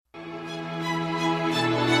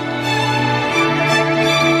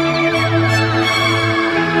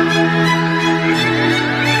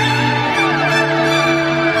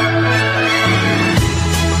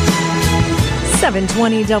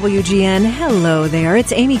620 WGN. Hello there.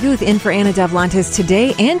 It's Amy Guth in for Anna Davlantis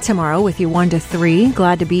today and tomorrow with you 1 to 3.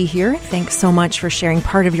 Glad to be here. Thanks so much for sharing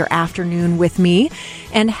part of your afternoon with me.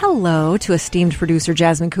 And hello to esteemed producer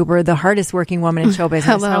Jasmine Cooper, the hardest working woman in show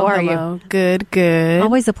business. How are you? Good.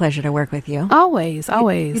 Always a pleasure to work with you. Always.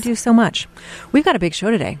 You do so much. We've got a big show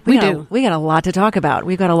today. We do. We got a lot to talk about.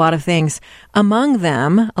 We've got a lot of things. Among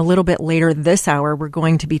them, a little bit later this hour, we're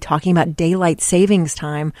going to be talking about daylight savings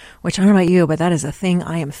time, which I don't know about you, but that is a thing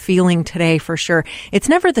I am feeling today for sure. It's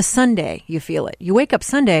never the Sunday you feel it. You wake up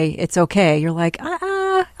Sunday, it's okay. You're like,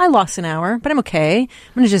 I lost an hour, but I'm okay. I'm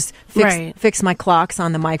going to just fix my clocks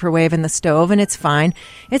on the microwave and the stove, and it's fine.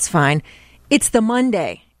 It's fine. It's the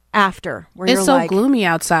Monday after where it's you're so like, glue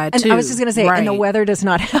outside too. And I was just going to say, and the weather does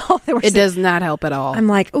not help. It does not help at all. I'm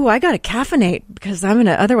like, oh, I got to caffeinate because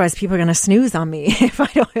otherwise people are going to snooze on me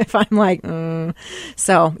if I'm like,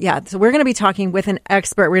 So we're going to be talking with an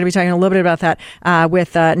expert. We're going to be talking a little bit about that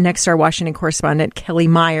with Nexstar Washington correspondent Kelly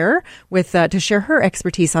Meyer to share her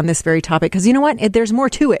expertise on this very topic. Because you know what? There's more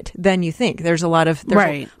to it than you think. There's a lot of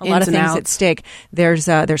things at stake.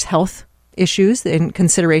 There's health issues and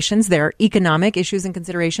considerations. There are economic issues and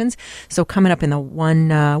considerations. So coming up in the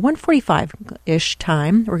 1:45-ish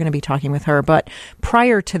time, we're going to be talking with her. But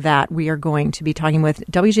prior to that, we are going to be talking with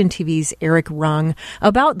WGN TV's Eric Rung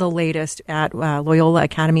about the latest at Loyola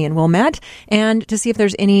Academy in Wilmette, and to see if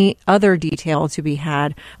there's any other detail to be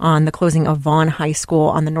had on the closing of Vaughn High School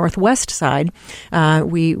on the northwest side.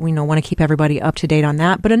 We want to keep everybody up to date on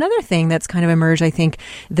that. But another thing that's kind of emerged, I think,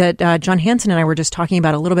 that John Hansen and I were just talking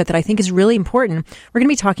about a little bit that I think is really important. We're going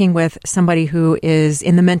to be talking with somebody who is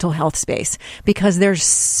in the mental health space because there's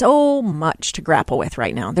so much to grapple with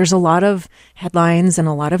right now. There's a lot of headlines and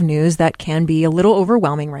a lot of news that can be a little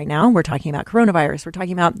overwhelming right now. We're talking about coronavirus. We're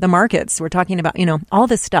talking about the markets. We're talking about, all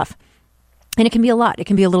this stuff. And it can be a lot. It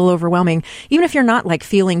can be a little overwhelming, even if you're not like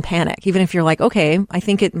feeling panic, even if you're like, okay, I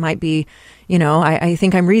think it might be, I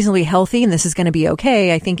think I'm reasonably healthy and this is going to be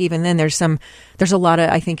okay. I think even then there's a lot of,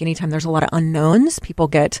 I think anytime there's a lot of unknowns, people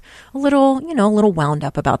get a little wound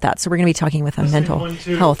up about that. So we're going to be talking with a mental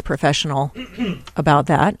health professional about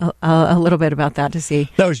that, a little bit about that to see.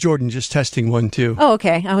 That was Jordan just testing 1, 2. Oh,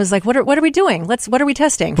 okay. I was like, what are we doing? What are we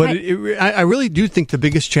testing? But I really do think the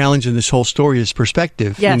biggest challenge in this whole story is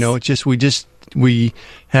perspective. Yes. It's just, we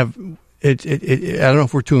have it. I don't know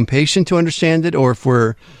if we're too impatient to understand it or if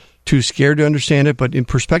we're too scared to understand it, but in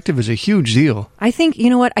perspective is a huge deal. I think,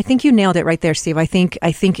 you know what? I think you nailed it right there, Steve. I think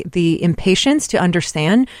the impatience to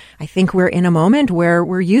understand, I think we're in a moment where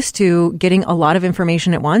we're used to getting a lot of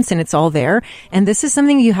information at once and it's all there. And this is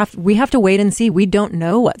something we have to wait and see. We don't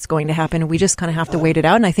know what's going to happen. We just kind of have to wait it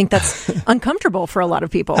out. And I think that's uncomfortable for a lot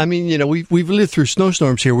of people. I mean, we've lived through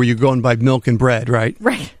snowstorms here where you go and buy milk and bread, right?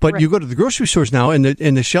 Right. But you go to the grocery stores now and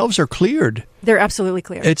the shelves are cleared. They're absolutely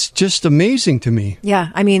clear. It's just amazing to me. Yeah.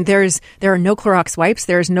 I mean, there are no Clorox wipes.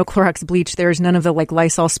 There's no Clorox bleach. There's none of the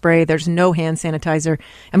Lysol spray. There's no hand sanitizer.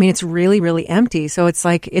 I mean, it's really, really empty. So it's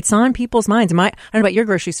like, it's on people's minds. I don't know about your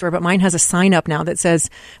grocery store, but mine has a sign up now that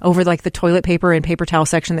says over the toilet paper and paper towel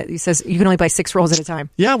section that says you can only buy 6 rolls at a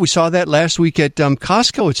time. Yeah, we saw that last week at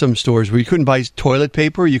Costco at some stores where you couldn't buy toilet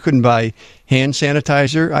paper. You couldn't buy hand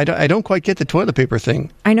sanitizer. I don't quite get the toilet paper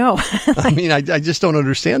thing. I know. I mean, I just don't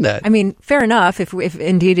understand that. I mean, fair enough. If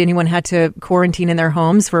indeed anyone had to quarantine in their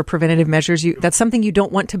homes for preventative measures, that's something you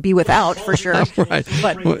don't want to be without, for sure. Right.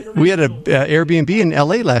 But we had an Airbnb in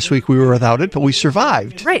L.A. last week. We were without it, but we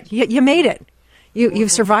survived. Right. You made it.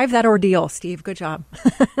 You've survived that ordeal, Steve. Good job.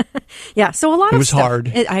 Yeah. So a lot of stuff. It was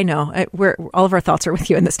hard. I know. All of our thoughts are with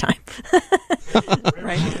you in this time.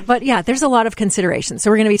 Right. But yeah, there's a lot of considerations. So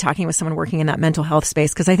we're going to be talking with someone working in that mental health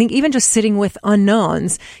space because I think even just sitting with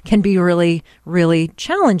unknowns can be really, really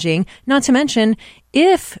challenging. Not to mention,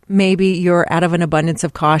 if maybe you're out of an abundance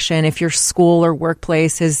of caution, if your school or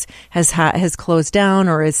workplace has closed down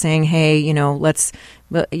or is saying, hey,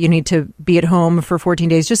 you need to be at home for 14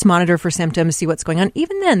 days, just monitor for symptoms, see what's going on.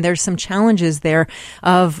 Even then, there's some challenges there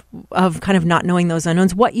of kind of not knowing those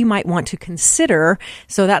unknowns, what you might want to consider.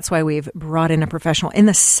 So that's why we've brought in a professional. In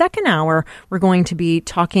the second hour, we're going to be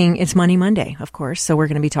talking, it's Money Monday, of course. So we're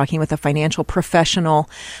going to be talking with a financial professional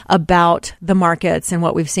about the markets and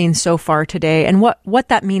what we've seen so far today and what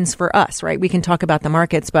that means for us, right? We can talk about the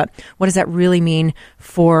markets, but what does that really mean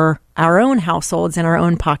for our own households and our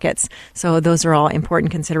own pockets? So those are all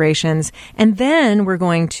important considerations. And then we're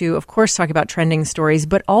going to, of course, talk about trending stories,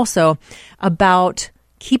 but also about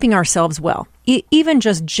keeping ourselves well. Even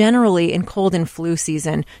just generally in cold and flu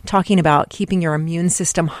season, talking about keeping your immune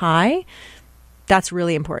system high, that's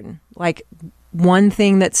really important. Like one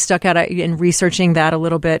thing that stuck out in researching that a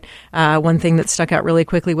little bit, one thing that stuck out really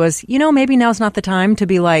quickly was, maybe now's not the time to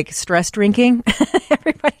be like stress drinking.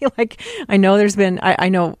 Everybody, I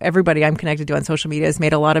know everybody I'm connected to on social media has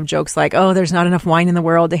made a lot of jokes like, oh, there's not enough wine in the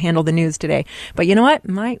world to handle the news today. But you know what?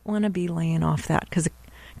 Might want to be laying off that, because a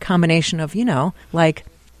combination of,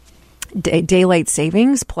 daylight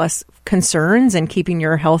savings plus concerns and keeping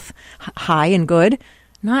your health high and good.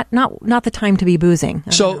 Not the time to be boozing.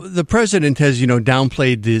 So the president has,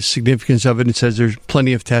 downplayed the significance of it and says there's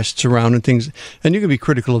plenty of tests around and things, and you can be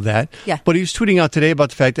critical of that. Yeah. But he was tweeting out today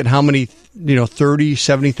about the fact that how many, 30,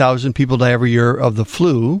 70,000 people die every year of the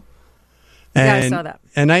flu. And, yeah, I saw that.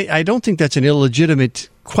 And I don't think that's an illegitimate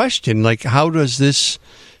question. Like, how does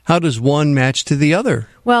one match to the other?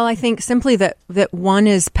 Well, I think simply that one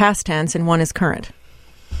is past tense and one is current.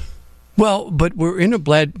 Well, but we're in a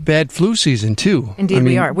bad flu season, too. Indeed,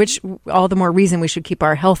 we are, which all the more reason we should keep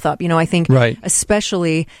our health up. I think right.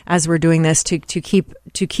 Especially as we're doing this to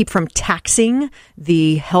keep from taxing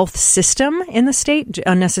the health system in the state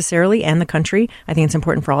unnecessarily and the country, I think it's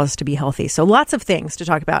important for all of us to be healthy. So lots of things to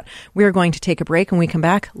talk about. We are going to take a break. When we come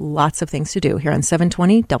back, lots of things to do here on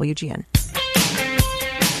 720 WGN.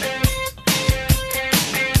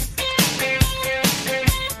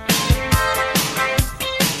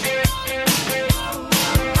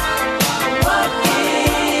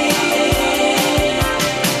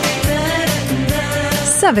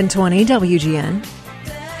 .720 WGN.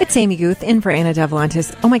 It's Amy Guth in for Anna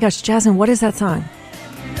Devlantis. Oh my gosh, Jasmine, what is that song?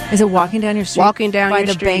 Is it Walking Down Your Street? Walking Down by Your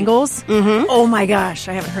the Street. Bangles? Mm-hmm. Oh my gosh,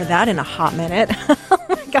 I haven't heard that in a hot minute. Oh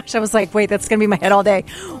my gosh, I was like, wait, that's going to be my head all day.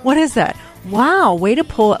 What is that? Wow, way to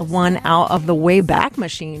pull one out of the way back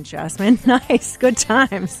machine, Jasmine. Nice, good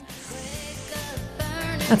times.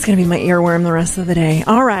 That's going to be my earworm the rest of the day.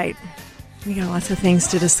 All right, we got lots of things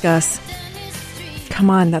to discuss.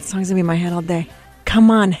 Come on, that song's going to be in my head all day. Come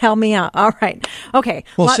on, help me out. All right. Okay.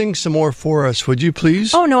 Well, sing some more for us, would you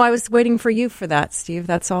please? Oh, no, I was waiting for you for that, Steve.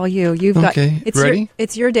 That's all you. You've got. Okay, ready?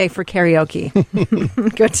 It's your day for karaoke.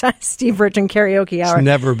 Good time, Steve Virgin Karaoke Hour. It's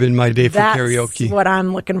never been my day for karaoke. That's what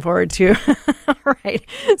I'm looking forward to. All right.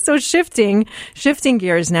 So shifting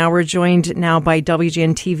gears now, we're joined now by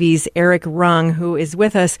WGN TV's Eric Rung, who is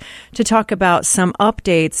with us to talk about some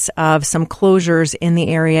updates of some closures in the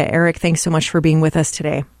area. Eric, thanks so much for being with us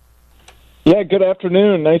today. Yeah, good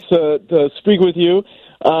afternoon. Nice to speak with you.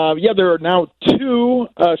 There are now 2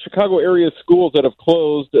 Chicago area schools that have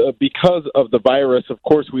closed because of the virus. Of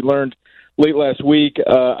course, we learned late last week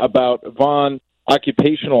about Vaughn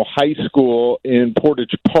Occupational High School in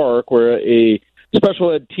Portage Park, where a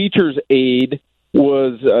special ed teacher's aide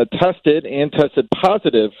was tested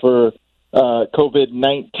positive for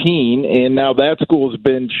COVID-19, and now that school has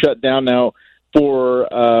been shut down now for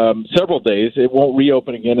several days. It won't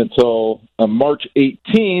reopen again until March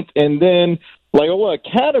 18th. And then Loyola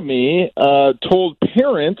Academy told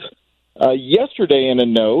parents yesterday in a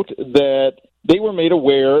note that they were made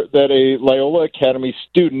aware that a Loyola Academy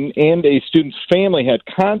student and a student's family had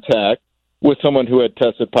contact with someone who had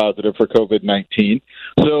tested positive for COVID-19.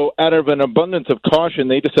 So out of an abundance of caution,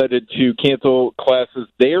 they decided to cancel classes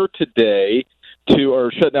there today,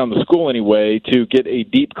 or shut down the school anyway, to get a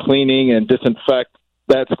deep cleaning and disinfect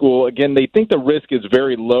that school. Again, they think the risk is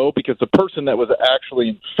very low because the person that was actually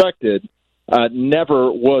infected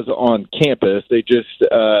never was on campus. They just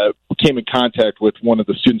came in contact with one of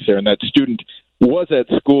the students there, and that student was at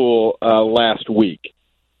school last week.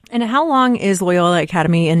 And how long is Loyola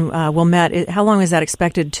Academy in Wilmette? How long is that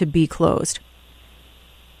expected to be closed?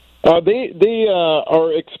 They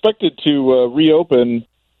are expected to reopen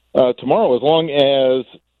tomorrow, as long as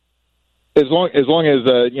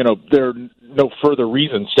there are no further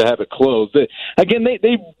reasons to have it closed. Again,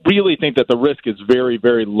 they really think that the risk is very,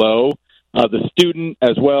 very low. The student,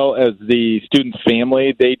 as well as the student's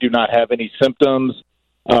family, they do not have any symptoms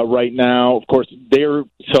right now. Of course, they're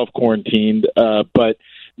self-quarantined, but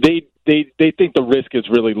they think the risk is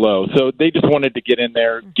really low. So they just wanted to get in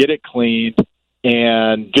there, get it cleaned,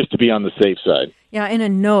 and just to be on the safe side. Yeah, in a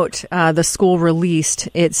note the school released,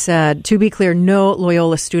 it said, to be clear, no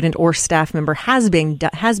Loyola student or staff member has been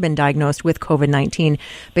diagnosed with COVID-19.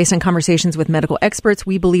 Based on conversations with medical experts,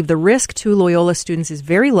 we believe the risk to Loyola students is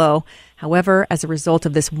very low. However, as a result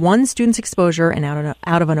of this one student's exposure and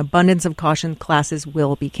out of an abundance of caution, classes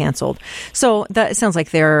will be canceled. So that sounds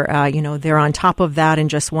like they're on top of that and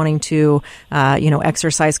just wanting to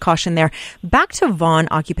exercise caution there. Back to Vaughn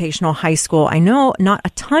Occupational High School. I know not a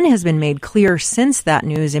ton has been made clear since since that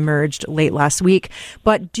news emerged late last week.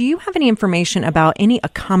 But do you have any information about any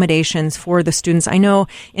accommodations for the students? I know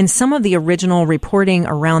in some of the original reporting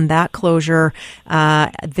around that closure,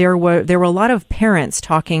 there were a lot of parents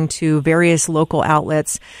talking to various local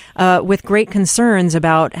outlets with great concerns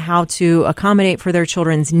about how to accommodate for their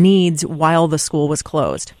children's needs while the school was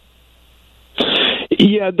closed.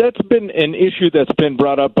 Yeah, that's been an issue that's been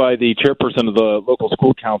brought up by the chairperson of the local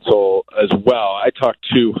school council as well. I talked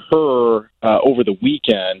to her over the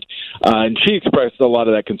weekend, and she expressed a lot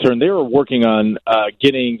of that concern. They were working on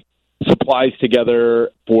getting supplies together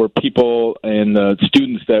for people and the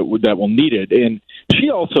students that will need it. And she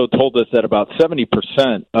also told us that about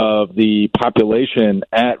 70% of the population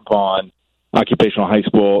at Vaughn Occupational High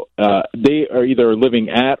School, they are either living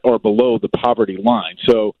at or below the poverty line.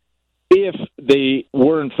 So if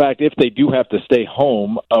they do have to stay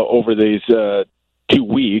home over these 2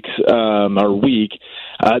 weeks or week,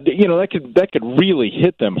 that could really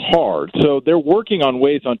hit them hard. So they're working on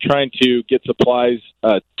ways on trying to get supplies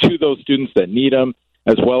to those students that need them,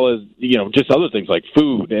 as well as just other things like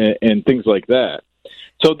food and things like that.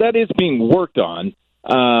 So that is being worked on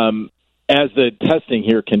as the testing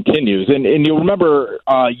here continues. And you'll remember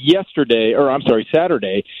Saturday.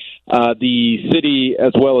 The city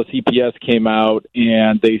as well as CPS came out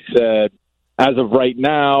and they said, as of right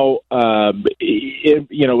now, as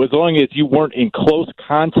long as you weren't in close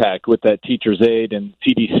contact with that teacher's aide, and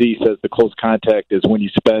CDC says the close contact is when you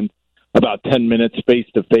spend about 10 minutes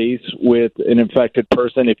face-to-face with an infected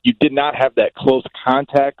person. If you did not have that close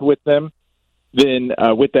contact with them, then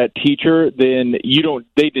with that teacher, then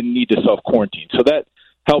they didn't need to self-quarantine. So that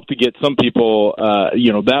help to get some people,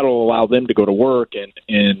 that'll allow them to go to work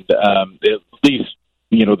and at least,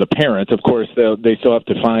 the parents, of course, they still have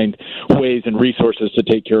to find ways and resources to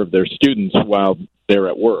take care of their students while they're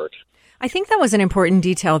at work. I think that was an important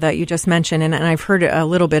detail that you just mentioned, and I've heard a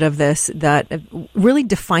little bit of this, that really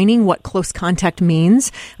defining what close contact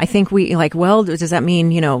means. I think does that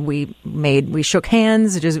mean, we shook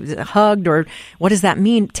hands, just hugged, or what does that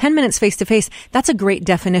mean? 10 minutes face to face, that's a great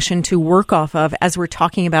definition to work off of as we're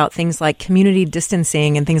talking about things like community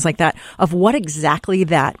distancing and things like that, of what exactly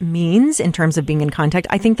that means in terms of being in contact.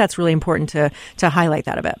 I think that's really important to highlight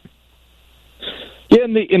that a bit. Yeah,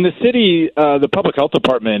 in the city, the public health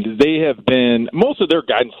department, they have been, most of their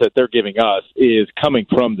guidance that they're giving us is coming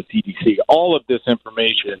from the CDC. All of this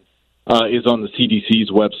information is on the CDC's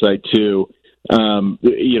website too.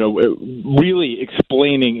 Really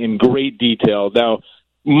explaining in great detail. Now,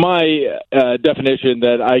 my definition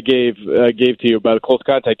that I gave to you about a close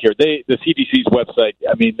contact here, the CDC's website,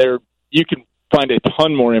 you can find a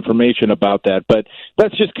ton more information about that, but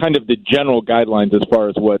that's just kind of the general guidelines as far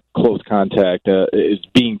as what close contact is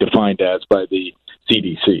being defined as by the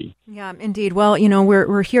CDC. Yeah, indeed. Well,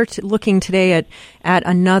 we're here looking today at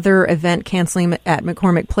another event canceling at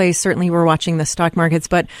McCormick Place. Certainly, we're watching the stock markets,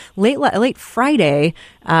 but late Friday,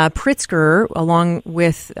 Pritzker, along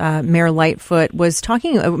with Mayor Lightfoot, was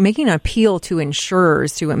making an appeal to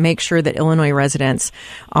insurers to make sure that Illinois residents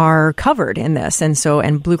are covered in this,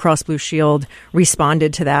 and Blue Cross Blue Shield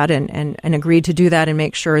responded to that and agreed to do that and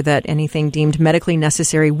make sure that anything deemed medically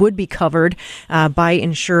necessary would be covered by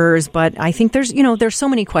insurers. But I think there's so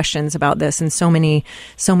many questions about this and so many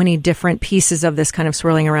different pieces of this kind of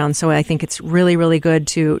swirling around. So I think it's really, really good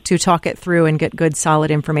to talk it through and get good,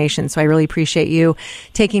 solid information. So I really appreciate you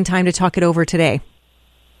taking time to talk it over today.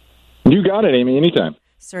 You got it, Amy. Anytime.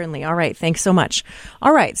 Certainly. All right. Thanks so much.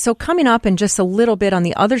 All right. So coming up in just a little bit on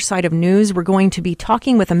the other side of news, we're going to be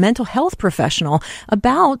talking with a mental health professional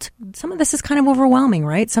about some of this is kind of overwhelming,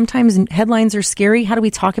 right? Sometimes headlines are scary. How do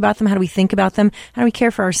we talk about them? How do we think about them? How do we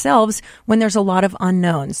care for ourselves when there's a lot of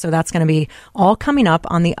unknowns? So that's going to be all coming up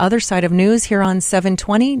on the other side of news here on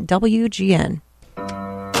 720 WGN.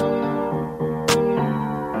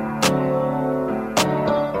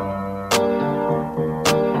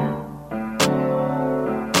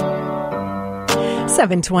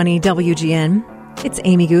 .720 WGN. It's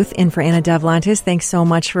Amy Guth in for Anna Devlantis. Thanks so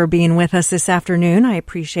much for being with us this afternoon. I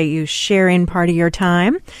appreciate you sharing part of your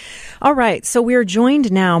time. All right, so we're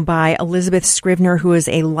joined now by Elizabeth Scrivner, who is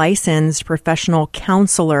a licensed professional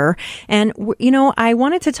counselor. And, I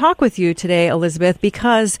wanted to talk with you today, Elizabeth,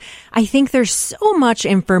 because I think there's so much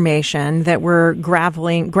information that we're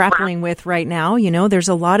grappling with right now. There's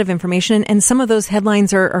a lot of information, and some of those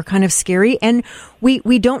headlines are kind of scary. And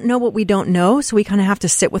we don't know what we don't know, so we kind of have to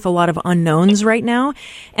sit with a lot of unknowns right now.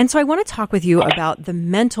 And so I want to talk with you about the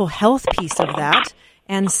mental health piece of that,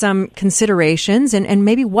 and some considerations and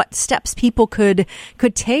maybe what steps people could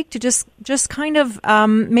take to just kind of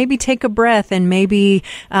maybe take a breath and maybe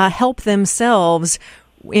help themselves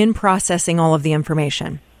in processing all of the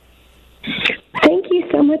information. Thank you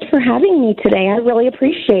so much for having me today. I really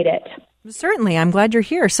appreciate it. Certainly. I'm glad you're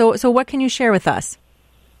here. So what can you share with us?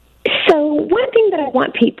 So one thing that I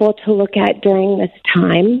want people to look at during this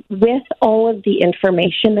time with all of the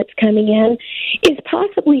information that's coming in is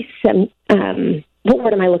possibly some, what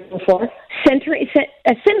word am I looking for?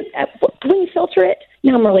 When you filter it,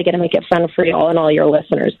 now I'm really going to make it fun for you all and all your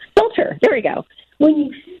listeners. Filter, there we go. When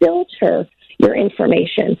you filter your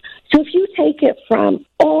information. So if you take it from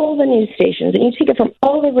all the news stations and you take it from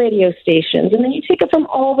all the radio stations and then you take it from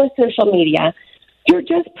all the social media, you're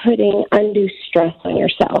just putting undue stress on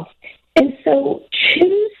yourself. And so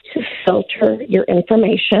choose to filter your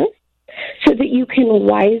information so that you can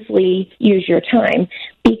wisely use your time,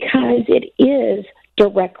 because it is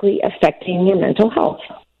directly affecting your mental health.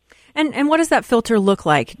 And what does that filter look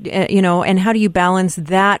like? And how do you balance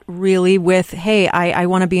that really with, hey, I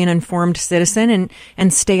want to be an informed citizen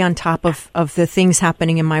and stay on top of the things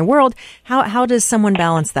happening in my world? How does someone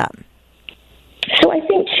balance that? So I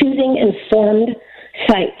think choosing informed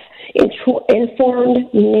sites,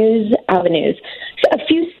 informed news avenues, so a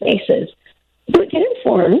few spaces, but get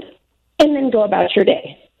informed and then go about your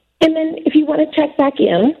day. And then if you want to check back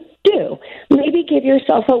in, do. Maybe give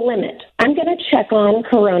yourself a limit. I'm going to check on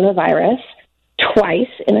coronavirus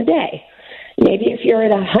twice in a day. Maybe if you're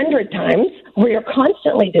at 100 times where you're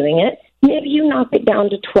constantly doing it, maybe you knock it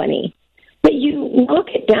down to 20. But you knock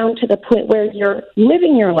it down to the point where you're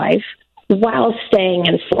living your life while staying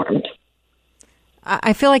informed.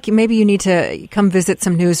 I feel like maybe you need to come visit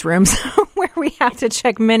some newsrooms where we have to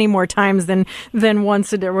check many more times than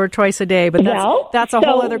once a day or twice a day. But that's a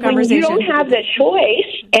whole other conversation. When you don't have the choice,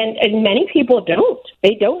 and many people don't.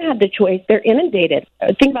 They don't have the choice. They're inundated.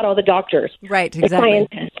 Think about all the doctors. Right, exactly. The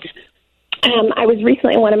scientists. I was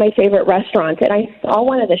recently in one of my favorite restaurants, and I saw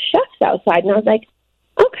one of the chefs outside, and I was like,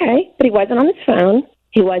 okay. But he wasn't on his phone.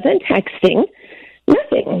 He wasn't texting.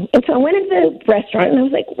 Nothing. And so I went into the restaurant, and I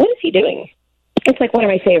was like, what is he doing? It's like one of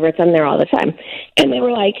my favorites. I'm there all the time. And they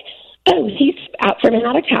were like, oh, he's out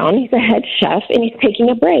of town. He's a head chef, and he's taking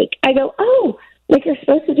a break. I go, oh, like you're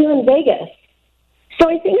supposed to do in Vegas. So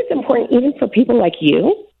I think it's important, even for people like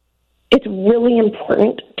you, it's really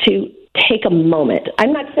important to take a moment.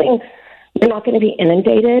 I'm not saying you're not going to be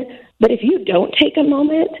inundated, but if you don't take a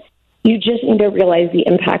moment, you just need to realize the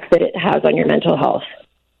impact that it has on your mental health.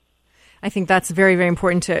 I think that's very, very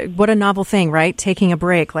important what a novel thing, right? Taking a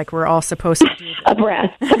break like we're all supposed to do. A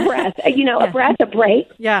breath, a break.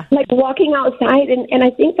 Yeah. Like walking outside. And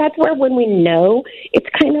I think that's where when we know, it's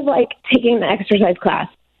kind of like taking the exercise class.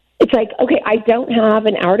 It's like, okay, I don't have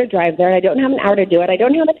an hour to drive there. I don't have an hour to do it. I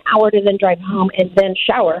don't have an hour to then drive home and then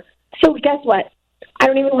shower. So guess what? I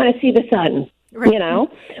don't even want to see the sun, right.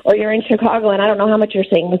 Or you're in Chicago and I don't know how much you're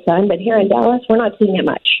seeing the sun, but here in Dallas, we're not seeing it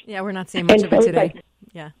much. Yeah, we're not seeing much of it today.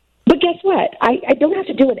 Yeah. But guess what? I don't have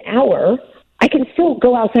to do an hour. I can still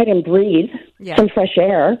go outside and breathe some fresh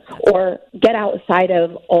air or get outside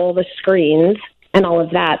of all the screens and all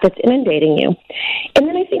of that's inundating you. And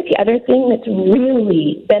then I think the other thing that's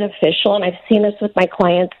really beneficial, and I've seen this with my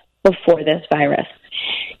clients before this virus,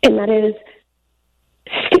 and that is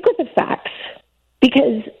stick with the facts.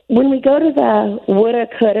 Because when we go to the woulda,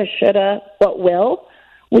 coulda, shoulda, what will,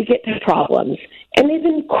 we get to problems. And they've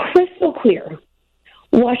been crystal clear.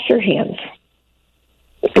 Wash your hands.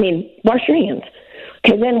 Wash your hands.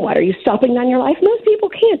 Okay, then what? Are you stopping down your life? Most people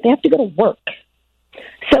can't. They have to go to work.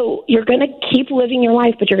 So you're going to keep living your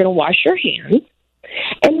life, but you're going to wash your hands.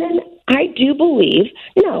 And then I do believe,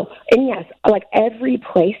 and yes, like every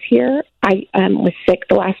place here, I was sick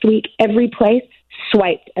the last week, every place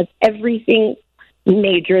swiped of everything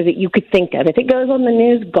major that you could think of. If it goes on the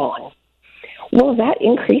news, gone. Well, that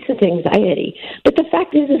increases anxiety. But the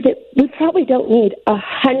fact is that we probably don't need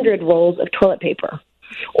 100 rolls of toilet paper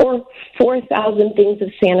or 4,000 things of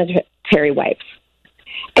sanitary wipes.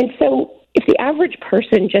 And so if the average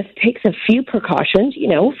person just takes a few precautions,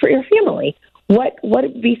 for your family, what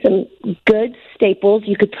would be some good staples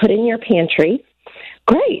you could put in your pantry?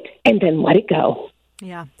 Great. And then let it go.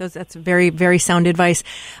 Yeah, that's very, very sound advice.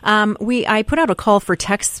 I put out a call for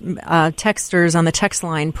texters on the text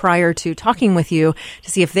line prior to talking with you to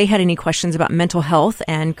see if they had any questions about mental health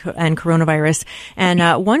and coronavirus.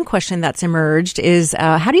 And one question that's emerged is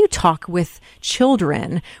how do you talk with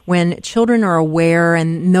children when children are aware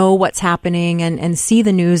and know what's happening and see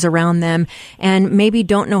the news around them and maybe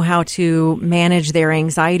don't know how to manage their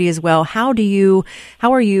anxiety as well? How can you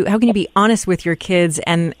be honest with your kids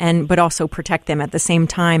and but also protect them at the same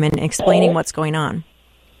time and explaining what's going on?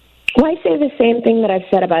 Well, I say the same thing that I've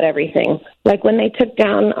said about everything. Like when they took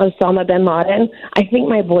down Osama bin Laden, I think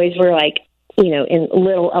my boys were like, in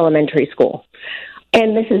little elementary school.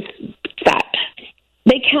 And this is fact.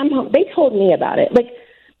 They come home. They told me about it. Like,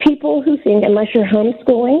 people who think unless you're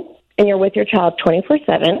homeschooling and you're with your child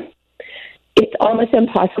 24/7, it's almost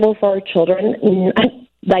impossible for our children,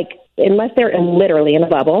 like, unless they're literally in a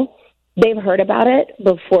bubble, they've heard about it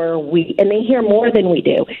before and they hear more than we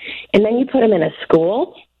do. And then you put them in a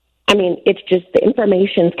school. I mean, it's just the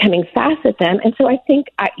information's coming fast at them. And so I think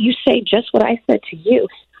you say just what I said to you.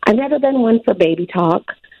 I've never been one for baby talk.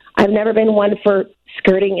 I've never been one for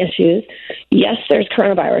skirting issues. Yes, there's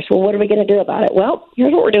coronavirus. Well, what are we going to do about it? Well,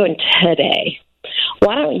 here's what we're doing today.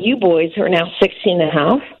 Why don't you boys who are now 16 and a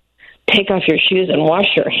half take off your shoes and wash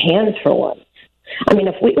your hands for once? I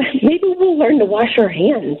mean, maybe we'll learn to wash our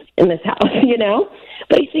hands in this house,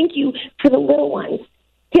 But I think for the little ones,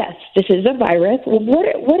 yes, this is a virus. Well,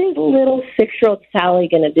 what is little 6-year-old Sally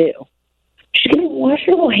going to do? She's going to wash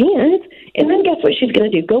her little hands, and then guess what she's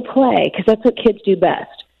going to do? Go play, because that's what kids do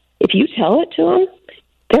best. If you tell it to them,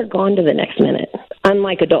 they're gone to the next minute,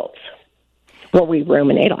 unlike adults. Well, we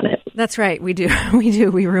ruminate on it. That's right. We do.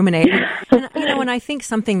 We ruminate. And, and I think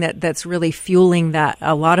something that's really fueling that,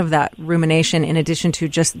 a lot of that rumination, in addition to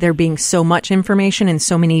just there being so much information and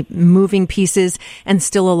so many moving pieces and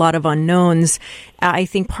still a lot of unknowns, I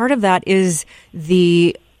think part of that is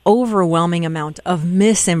the overwhelming amount of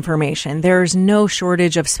misinformation. There's no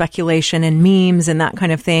shortage of speculation and memes and that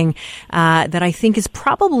kind of thing that I think is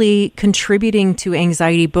probably contributing to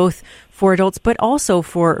anxiety, both for adults, but also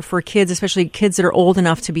for kids, especially kids that are old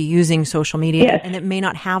enough to be using social media. Yes. And that may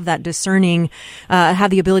not have that have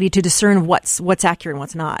the ability to discern what's accurate and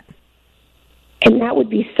what's not. And that would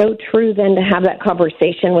be so true then, to have that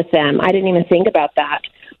conversation with them. I didn't even think about that,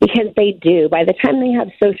 because they do. By the time they have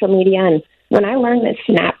social media, and when I learned that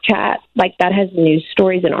Snapchat, like, that has news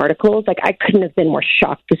stories and articles, like, I couldn't have been more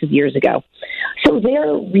shocked. This is years ago. So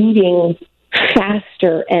they're reading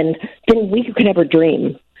faster than we could ever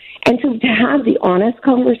dream. And so to have the honest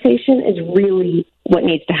conversation is really what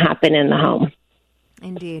needs to happen in the home.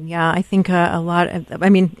 Indeed. Yeah. I think a lot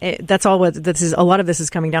that's all what this is. A lot of this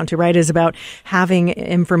is coming down to, right, is about having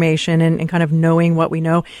information and kind of knowing what we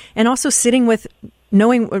know, and also sitting with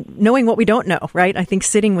knowing what we don't know, right? I think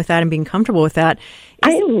sitting with that and being comfortable with that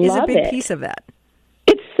is a big piece of that.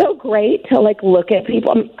 It's so great to, like, look at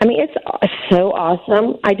people. I mean, it's so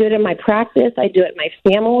awesome. I do it in my practice. I do it in my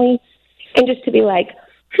family. And just to be like,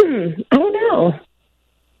 I don't know.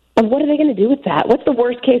 And what are they going to do with that? What's the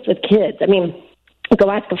worst case with kids? I mean, go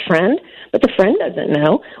ask a friend, but the friend doesn't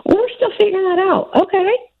know. We're still figuring that out.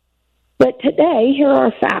 Okay. But today, here are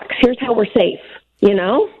our facts. Here's how we're safe,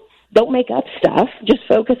 Don't make up stuff. Just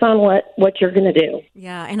focus on what you're going to do.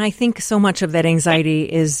 Yeah, and I think so much of that anxiety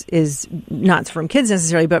is not from kids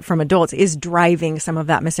necessarily, but from adults, is driving some of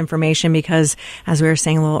that misinformation, because, as we were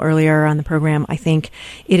saying a little earlier on the program, I think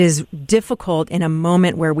it is difficult in a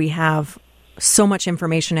moment where we have so much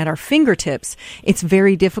information at our fingertips. It's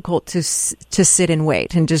very difficult to sit and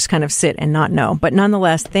wait and just kind of sit and not know. But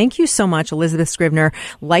nonetheless, thank you so much, Elizabeth Scribner,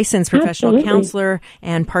 licensed professional counselor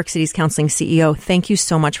and Park Cities Counseling CEO. Thank you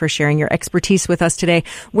so much for sharing your expertise with us today.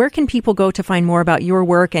 Where can people go to find more about your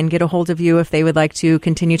work and get a hold of you if they would like to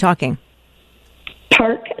continue talking?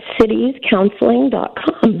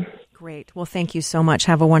 ParkCitiesCounseling.com. Great. Well, thank you so much.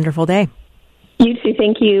 Have a wonderful day. You too.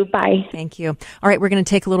 Thank you. Bye. Thank you. All right, we're going to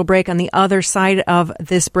take a little break. On the other side of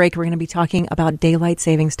this break, we're going to be talking about daylight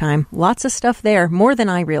savings time. Lots of stuff there, more than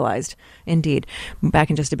I realized. Indeed. Back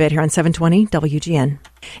in just a bit here on 720 WGN.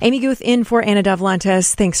 Amy Guth in for Anna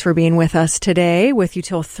Davlantes. Thanks for being with us today, with you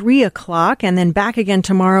till 3 o'clock, and then back again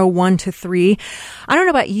tomorrow, 1 to 3. I don't know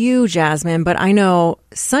about you, Jasmine, but I know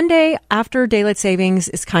Sunday after daylight savings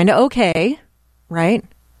is kind of okay, right?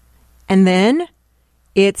 And then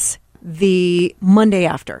it's the Monday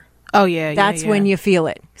after. Oh, yeah. That's when you feel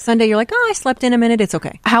it. Sunday, you're like, I slept in a minute. It's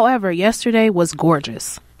okay. However, yesterday was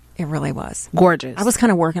gorgeous. It really was. Gorgeous. I was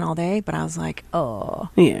kind of working all day, but I was like, oh.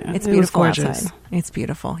 Yeah. It's beautiful outside. It's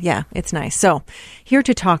beautiful. Yeah, it's nice. So here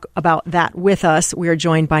to talk about that with us, we are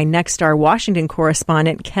joined by Nexstar Washington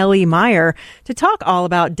correspondent Kelly Meyer to talk all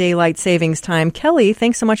about daylight savings time. Kelly,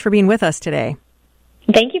 thanks so much for being with us today.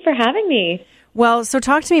 Thank you for having me. Well, so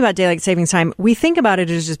talk to me about daylight savings time. We think about it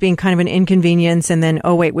as just being kind of an inconvenience, and then,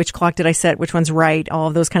 oh, wait, which clock did I set? Which one's right? All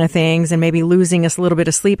of those kind of things, and maybe losing us a little bit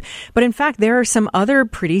of sleep. But in fact, there are some other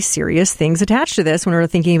pretty serious things attached to this when we're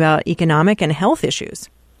thinking about economic and health issues.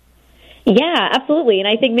 Yeah, absolutely. And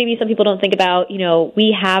I think maybe some people don't think about,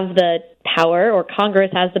 we have the power, or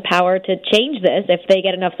Congress has the power to change this if they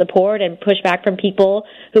get enough support and pushback from people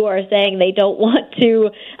who are saying they don't want to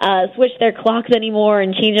switch their clocks anymore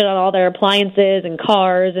and change it on all their appliances and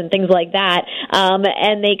cars and things like that.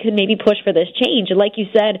 And they could maybe push for this change. And like you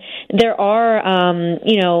said, there are,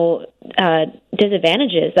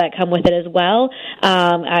 disadvantages that come with it as well.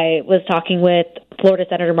 I was talking with Florida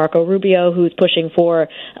Senator Marco Rubio, who's pushing for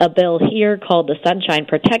a bill here called the Sunshine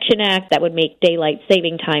Protection Act that would make daylight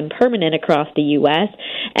saving time permanent across the U.S.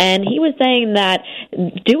 And he was saying that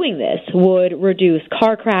doing this would reduce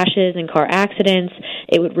car crashes and car accidents.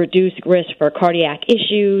 It would reduce risk for cardiac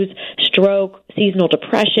issues, stroke, seasonal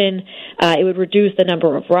depression. It would reduce the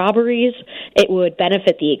number of robberies. It would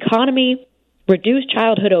benefit the economy, reduce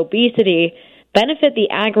childhood obesity, benefit the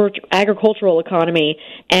agricultural economy,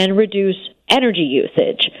 and reduce energy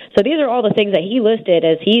usage. So these are all the things that he listed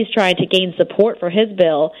as he's trying to gain support for his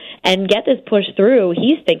bill and get this pushed through.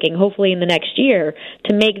 He's thinking hopefully in the next year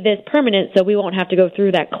to make this permanent so we won't have to go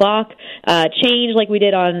through that clock change like we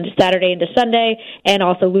did on Saturday into Sunday, and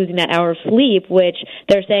also losing that hour of sleep, which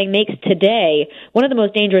they're saying makes today one of the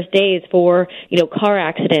most dangerous days for, car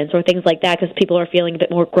accidents or things like that, because people are feeling a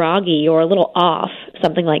bit more groggy or a little off,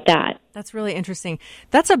 something like that. That's really interesting.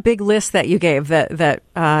 That's a big list that you gave that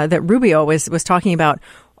Rubio was talking about.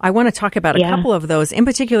 I want to talk about a couple of those. In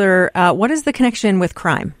particular, what is the connection with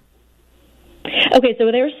crime? Okay,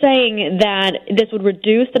 so they're saying that this would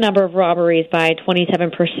reduce the number of robberies by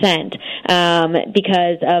 27%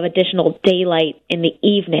 because of additional daylight in the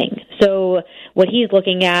evening. So what he's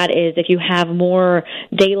looking at is if you have more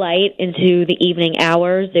daylight into the evening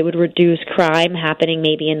hours, it would reduce crime happening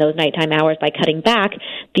maybe in those nighttime hours by cutting back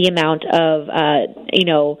the amount of,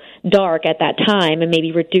 dark at that time, and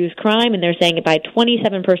maybe reduce crime. And they're saying by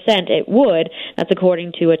 27% it would. That's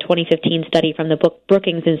according to a 2015 study from the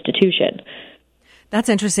Brookings Institution. That's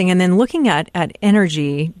interesting. And then looking at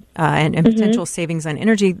energy and potential savings on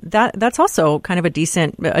energy, that's also kind of a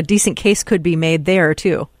decent case could be made there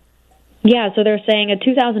too. Yeah, so they're saying a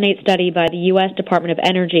 2008 study by the U.S. Department of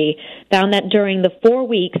Energy found that during the 4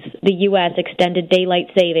 weeks the U.S. extended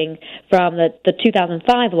daylight saving from the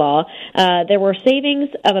 2005 law, there were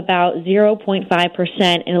savings of about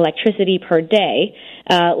 0.5% in electricity per day.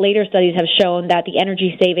 Later studies have shown that the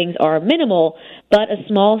energy savings are minimal, but a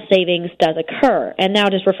small savings does occur. And now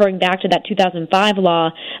just referring back to that 2005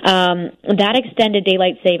 law, that extended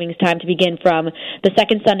daylight savings time to begin from the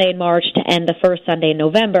second Sunday in March to end the first Sunday in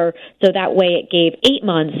November. So that way it gave 8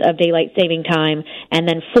 months of daylight saving time and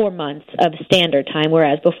then 4 months of standard time,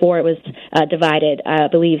 whereas before it was divided, I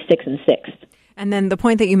believe, 6 and 6. And then the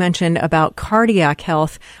point that you mentioned about cardiac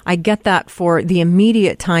health, I get that for the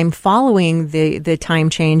immediate time following the time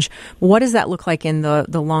change. What does that look like in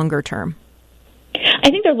the longer term? I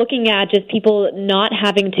think they're looking at just people not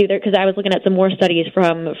having to, because I was looking at some more studies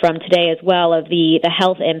from today as well of the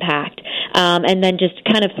health impact, and then just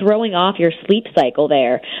kind of throwing off your sleep cycle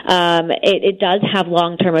there. It does have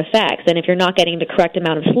long-term effects, and if you're not getting the correct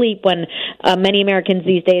amount of sleep, when many Americans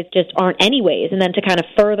these days just aren't anyways, and then to kind of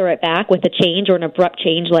further it back with a change or an abrupt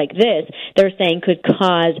change like this, they're saying could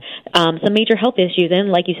cause some major health issues and,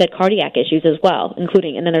 like you said, cardiac issues as well,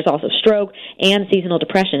 including, and then there's also stroke and seasonal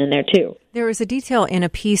depression in there too. There was a detail in a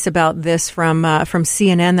piece about this from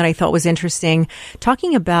CNN that I thought was interesting,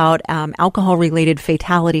 talking about alcohol-related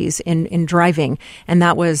fatalities in driving. And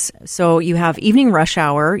that was, so you have evening rush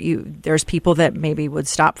hour. There's people that maybe would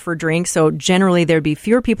stop for drinks. So generally there'd be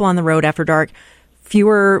fewer people on the road after dark,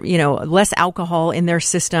 fewer, less alcohol in their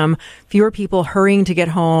system, fewer people hurrying to get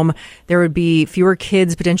home. There would be fewer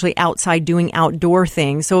kids potentially outside doing outdoor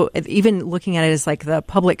things. So even looking at it as like the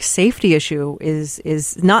public safety issue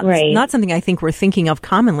is not something I think we're thinking of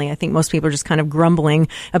commonly. I think most people are just kind of grumbling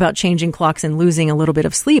about changing clocks and losing a little bit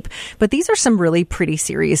of sleep. But these are some really pretty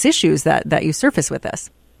serious issues that you surface with this.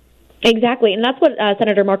 Exactly, and that's what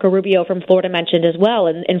Senator Marco Rubio from Florida mentioned as well.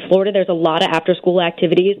 In Florida, there's a lot of after-school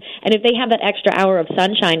activities, and if they have that extra hour of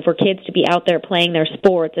sunshine for kids to be out there playing their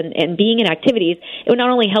sports and being in activities, it would not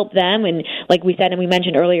only help them, and like we said and we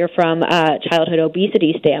mentioned earlier from a childhood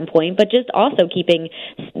obesity standpoint, but just also keeping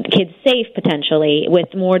kids safe potentially with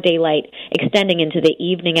more daylight extending into the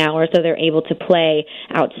evening hours so they're able to play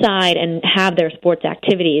outside and have their sports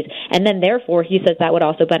activities. And then, therefore, he says that would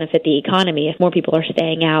also benefit the economy if more people are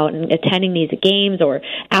staying out and attending these games or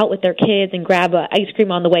out with their kids and grab ice cream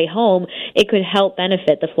on the way home. It could help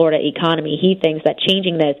benefit the Florida economy. He thinks that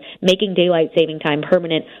changing this, making daylight saving time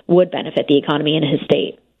permanent, would benefit the economy in his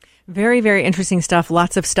state. Very, very interesting stuff.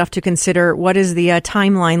 Lots of stuff to consider. What is the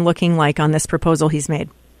timeline looking like on this proposal he's made?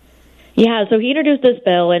 Yeah, so he introduced this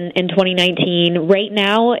bill in 2019. Right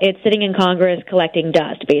now, it's sitting in Congress collecting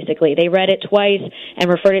dust, basically. They read it twice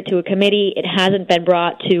and referred it to a committee. It hasn't been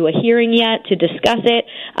brought to a hearing yet to discuss it,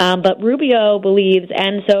 but Rubio believes,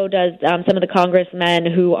 and so does some of the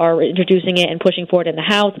congressmen who are introducing it and pushing forward in the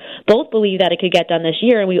House, both believe that it could get done this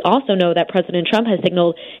year. And we also know that President Trump has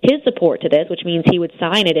signaled his support to this, which means he would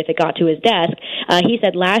sign it if it got to his desk. He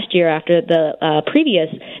said last year, after the previous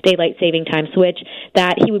daylight saving time switch,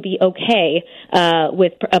 that he would be okay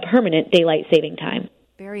with a permanent daylight saving time.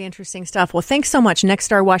 Very interesting stuff. Well, thanks so much. Next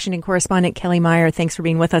Star Washington correspondent Kelly Meyer, thanks for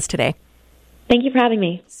being with us today. Thank you for having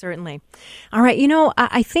me. Certainly. All right.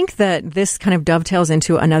 I think that this kind of dovetails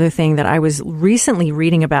into another thing that I was recently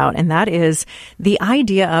reading about, and that is the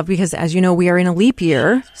idea of, because as you know, we are in a leap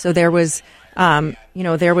year. So there was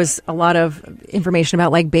there was a lot of information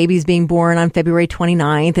about like babies being born on February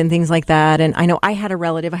 29th and things like that. And I know I had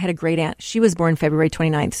a great aunt. She was born February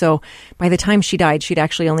 29th. So by the time she died, she'd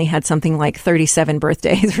actually only had something like 37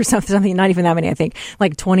 birthdays or something, not even that many, I think,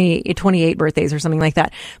 like 28 birthdays or something like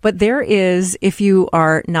that. But there is, if you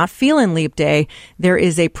are not feeling leap day, there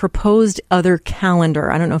is a proposed other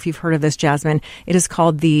calendar. I don't know if you've heard of this, Jasmine. It is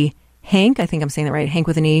called the Hank. I think I'm saying that right. Hank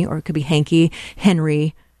with an E, or it could be Hanky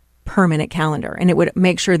Henry permanent calendar, and it would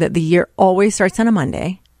make sure that the year always starts on a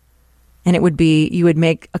Monday, and it would be, you would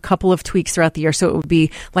make a couple of tweaks throughout the year, so it would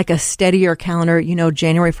be like a steadier calendar.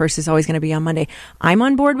 January 1st is always going to be on Monday. I'm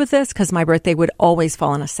on board with this because my birthday would always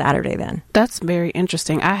fall on a Saturday then. That's very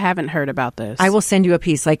interesting. I haven't heard about this. I will send you a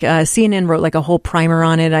piece. Like CNN wrote like a whole primer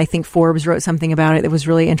on it. I think Forbes wrote something about it that was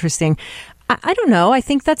really interesting. I don't know. I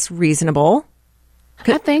think that's reasonable.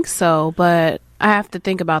 I think so, but I have to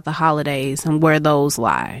think about the holidays and where those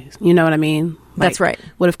lie. You know what I mean? That's right.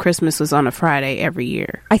 What if Christmas was on a Friday every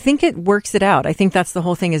year? I think it works it out. I think that's the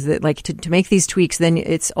whole thing, is that like to make these tweaks, then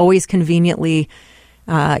it's always conveniently,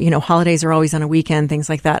 holidays are always on a weekend, things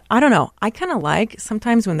like that. I don't know. I kind of like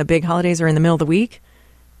sometimes when the big holidays are in the middle of the week,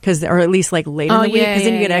 or at least like late in the week, because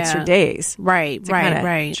then you get extra days. Right.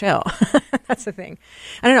 Chill. That's the thing.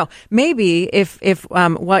 I don't know. Maybe if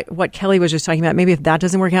what Kelly was just talking about, maybe if that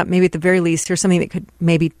doesn't work out, maybe at the very least, here's something that could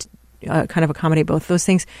maybe kind of accommodate both those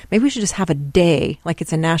things. Maybe we should just have a day, like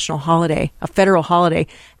it's a national holiday, a federal holiday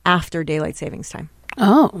after daylight savings time.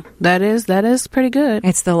 Oh, that is pretty good.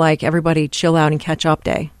 It's the like everybody chill out and catch up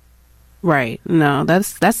day. Right. No,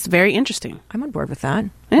 that's very interesting. I'm on board with that.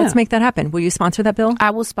 Yeah. Let's make that happen. Will you sponsor that bill?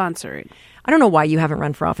 I will sponsor it. I don't know why you haven't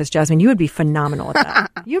run for office, Jasmine. You would be phenomenal at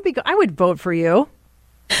that. I would vote for you.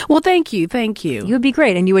 Well, thank you. You would be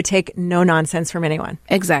great, and you would take no nonsense from anyone.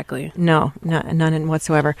 Exactly. No, none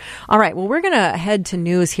whatsoever. All right, well, we're going to head to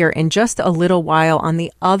news here in just a little while. On the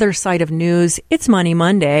other side of news, it's Money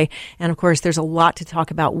Monday, and of course, there's a lot to talk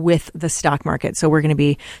about with the stock market. So we're going to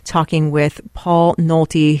be talking with Paul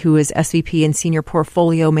Nolte, who is SVP and Senior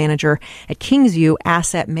Portfolio Manager at Kingsview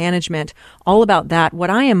Asset Management, all about that. What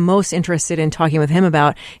I am most interested in talking with him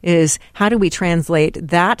about is how do we translate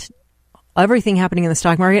that everything happening in the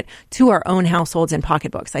stock market to our own households and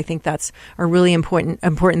pocketbooks. I think that's a really important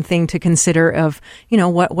thing to consider of,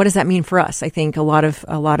 what does that mean for us? I think a lot of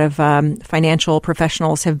financial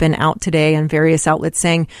professionals have been out today on various outlets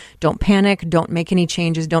saying, don't panic, don't make any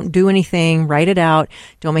changes, don't do anything, write it out,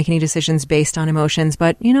 don't make any decisions based on emotions.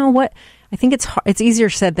 But you know what? I think it's easier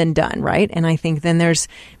said than done, right? And I think then there's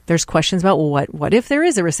questions about, well, what if there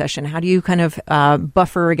is a recession? How do you kind of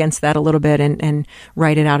buffer against that a little bit and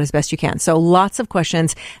write it out as best you can? So lots of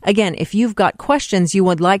questions. Again, if you've got questions you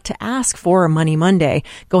would like to ask for Money Monday,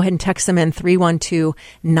 go ahead and text them in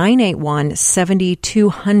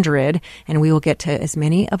 312-981-7200, and we will get to as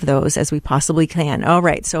many of those as we possibly can. All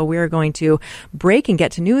right, so we're going to break and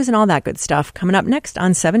get to news and all that good stuff coming up next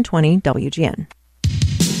on 720 WGN.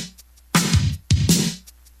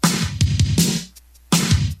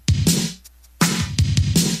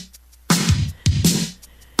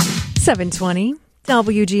 .720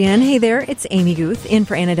 WGN. Hey there, it's Amy Guth in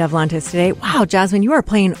for Anna Devlantis today. Wow, Jasmine, you are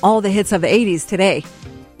playing all the hits of the 80s today.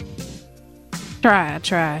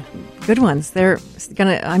 Try. Good ones. I'm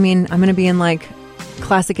gonna be in like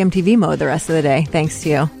classic MTV mode the rest of the day, thanks to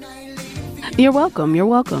you. You're welcome.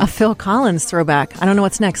 A Phil Collins throwback. I don't know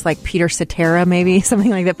what's next, like Peter Cetera, maybe something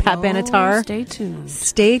like that. Pat Benatar.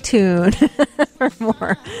 Stay tuned. for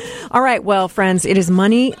more. All right. Well, friends, it is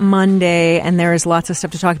Money Monday, and there is lots of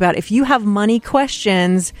stuff to talk about. If you have money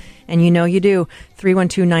questions, and you know you do,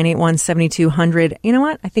 312-981-7200. You know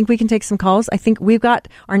what? I think we can take some calls. I think we've got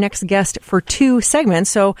our next guest for 2 segments.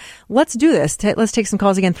 So let's do this. Let's take some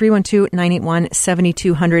calls again.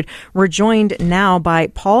 312-981-7200. We're joined now by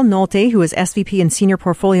Paul Nolte, who is SVP and Senior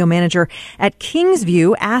Portfolio Manager at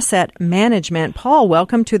Kingsview Asset Management. Paul,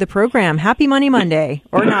 welcome to the program. Happy Money Monday,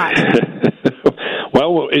 or not.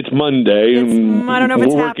 Well, it's Monday, and I don't know if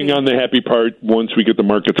it's we're working happy on the happy part once we get the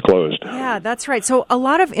markets closed. Yeah, that's right. So a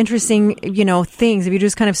lot of interesting, things. If you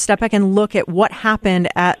just kind of step back and look at what happened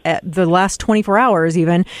at the last 24 hours,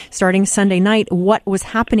 even starting Sunday night, what was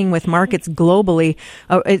happening with markets globally,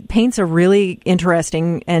 it paints a really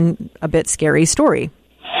interesting and a bit scary story.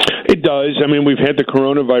 It does. I mean, we've had the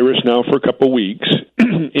coronavirus now for a couple of weeks,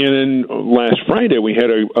 and then last Friday we had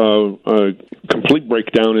a complete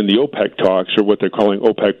breakdown in the OPEC talks, or what they're calling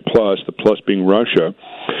OPEC Plus, the plus being Russia.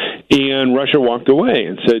 And Russia walked away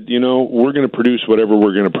and said, we're going to produce whatever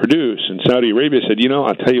we're going to produce. And Saudi Arabia said,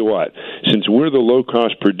 I'll tell you what, since we're the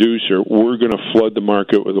low-cost producer, we're going to flood the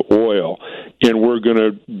market with oil, and we're going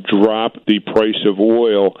to drop the price of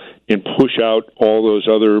oil and push out all those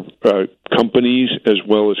other companies as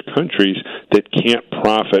well as countries that can't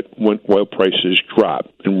profit when oil prices drop.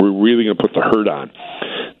 And we're really going to put the hurt on.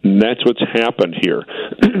 And that's what's happened here.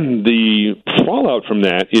 The fallout from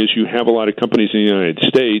that is you have a lot of companies in the United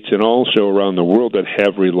States and also around the world that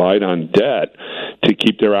have relied on debt to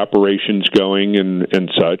keep their operations going and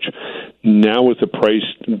such. Now with the price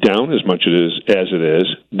down as much as it is,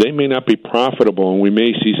 they may not be profitable, and we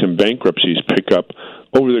may see some bankruptcies pick up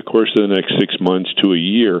over the course of the next 6 months to a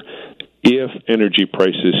year if energy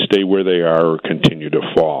prices stay where they are or continue to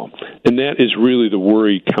fall. And that is really the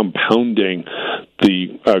worry compounding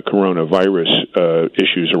the coronavirus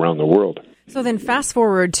issues around the world. So then fast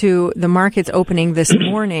forward to the markets opening this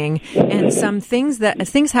morning, and some things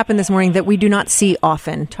happened this morning that we do not see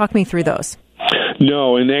often. Talk me through those.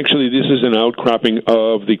 No, and actually this is an outcropping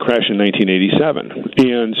of the crash in 1987.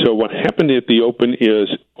 And so what happened at the open is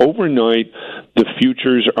overnight the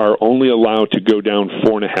futures are only allowed to go down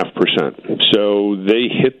 4.5%. So they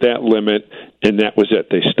hit that limit, and that was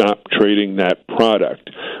it. They stopped trading that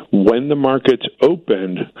product. When the markets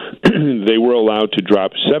opened, they were allowed to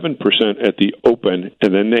drop 7% at the open,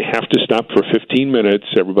 and then they have to stop for 15 minutes.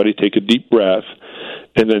 Everybody take a deep breath,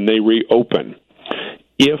 and then they reopen.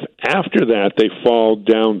 If after that they fall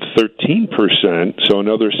down 13%, so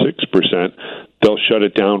another 6%, they'll shut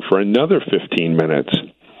it down for another 15 minutes.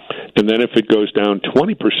 And then if it goes down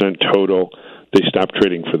 20% total, they stop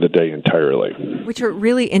trading for the day entirely. Which are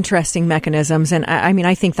really interesting mechanisms. And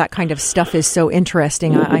I think that kind of stuff is so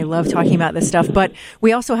interesting. I love talking about this stuff. But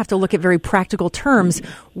we also have to look at very practical terms.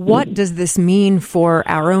 What does this mean for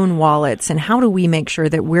our own wallets? And how do we make sure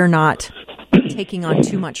that we're not taking on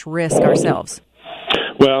too much risk ourselves?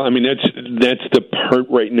 Well, I mean, that's the part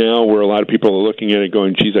right now where a lot of people are looking at it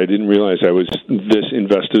going, geez, I didn't realize I was this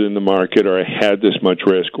invested in the market, or I had this much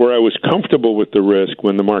risk, or I was comfortable with the risk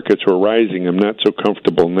when the markets were rising. I'm not so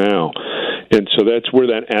comfortable now. And so that's where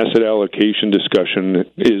that asset allocation discussion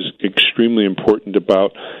is extremely important,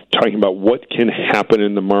 about talking about what can happen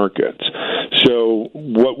in the markets. So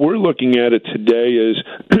what we're looking at it today is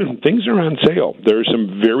things are on sale. There are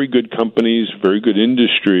some very good companies, very good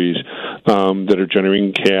industries that are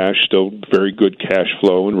generating cash, still very good cash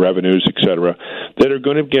flow and revenues, et cetera, that are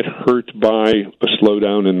going to get hurt by a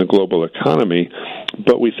slowdown in the global economy.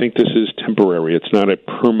 But we think this is temporary. It's not a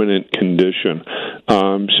permanent condition.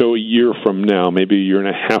 So a year from now, maybe a year and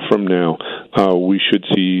a half from now, we should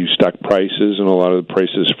see stock prices and a lot of the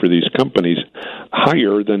prices for these companies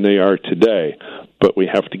higher than they are today. But we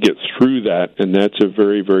have to get through that, and that's a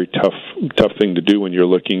very, very tough thing to do when you're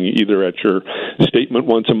looking either at your statement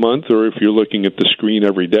once a month, or if you're looking at the screen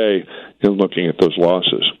every day and looking at those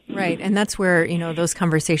losses. Right, and that's where those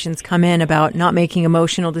conversations come in about not making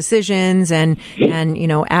emotional decisions and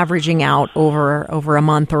averaging out over a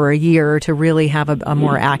month or a year to really have a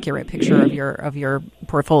more accurate picture of your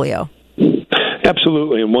portfolio.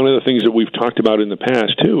 Absolutely, and one of the things that we've talked about in the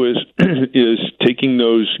past too is taking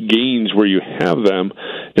those gains where you have them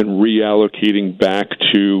and reallocating back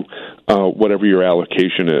to whatever your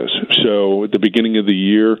allocation is. So at the beginning of the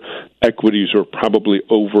year, equities are probably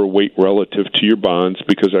overweight relative to your bonds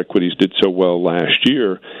because equities did so well last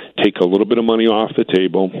year. Take a little bit of money off the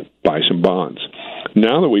table, buy some bonds.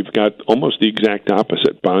 Now that we've got almost the exact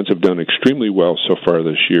opposite, bonds have done extremely well so far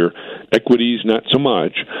this year, equities not so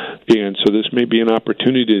much, and so this may be an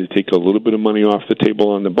opportunity to take a little bit of money off the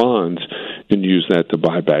table on the bonds and use that to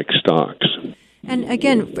buy back stocks. And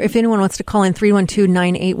again, if anyone wants to call in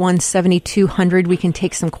 312-981-7200, we can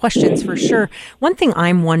take some questions for sure. One thing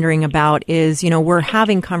I'm wondering about is, we're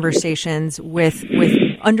having conversations with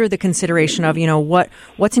under the consideration of,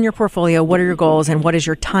 what's in your portfolio, what are your goals, and what is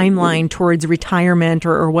your timeline towards retirement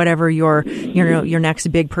or whatever your next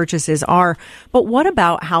big purchases are. But what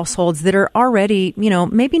about households that are already,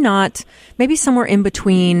 maybe somewhere in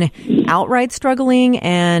between outright struggling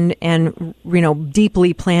and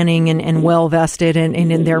deeply planning and well vested and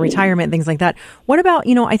in their retirement, things like that. What about,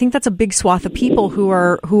 I think that's a big swath of people who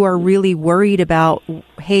are really worried about,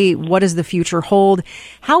 hey, what does the future hold?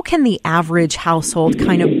 How can the average household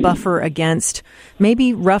kind of buffer against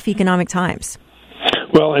maybe rough economic times?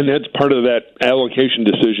 Well, and that's part of that allocation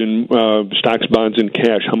decision, stocks, bonds, and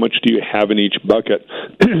cash. How much do you have in each bucket?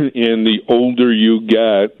 And the older you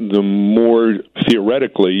get, the more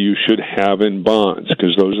theoretically you should have in bonds,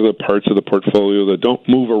 because those are the parts of the portfolio that don't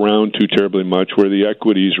move around too terribly much, where the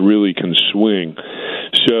equities really can swing.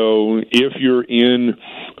 So if you're in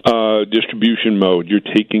distribution mode, you're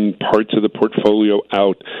taking parts of the portfolio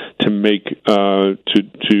out to make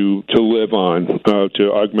to live on,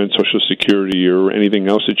 to augment Social Security or anything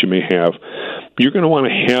else that you may have. You're going to want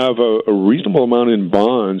to have a reasonable amount in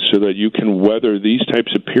bonds so that you can weather these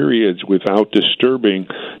types of periods without disturbing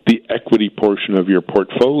the equity portion of your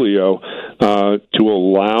portfolio, to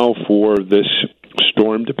allow for this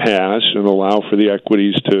storm to pass and allow for the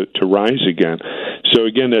equities to rise again. So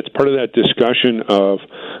again, that's part of that discussion of,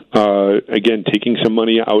 again, taking some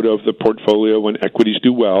money out of the portfolio when equities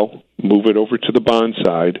do well, move it over to the bond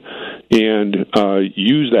side, and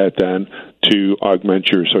use that then to augment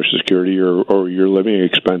your Social Security or your living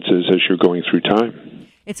expenses as you're going through time.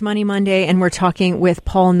 It's Money Monday, and we're talking with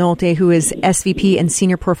Paul Nolte, who is SVP and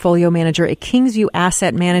Senior Portfolio Manager at Kingsview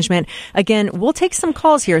Asset Management. Again, we'll take some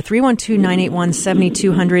calls here,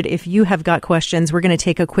 312-981-7200. If you have got questions, we're going to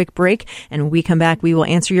take a quick break, and when we come back, we will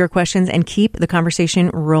answer your questions and keep the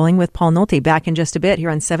conversation rolling with Paul Nolte. Back in just a bit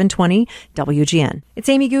here on 720 WGN. It's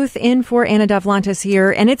Amy Guth in for Anna Davlantis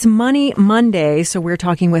here, and it's Money Monday, so we're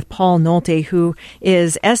talking with Paul Nolte, who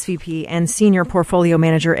is SVP and Senior Portfolio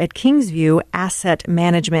Manager at Kingsview Asset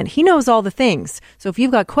Management. He knows all the things. So if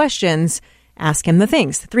you've got questions, ask him the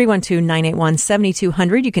things.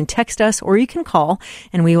 312-981-7200. You can text us or you can call,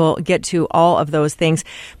 and we will get to all of those things.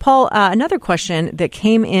 Paul, another question that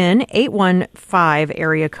came in, 815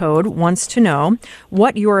 area code, wants to know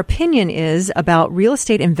what your opinion is about real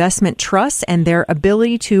estate investment trusts and their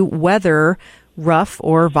ability to weather rough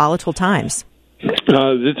or volatile times.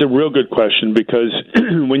 That's a real good question, because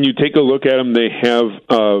when you take a look at them, they have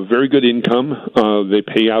very good income. They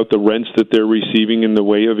pay out the rents that they're receiving in the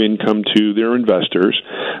way of income to their investors.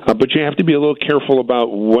 But you have to be a little careful about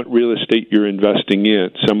what real estate you're investing in.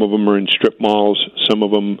 Some of them are in strip malls, some of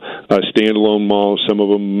them standalone malls, some of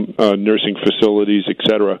them nursing facilities,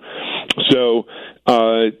 etc. So,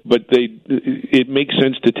 but it makes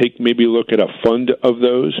sense to take maybe a look at a fund of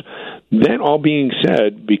those. That all being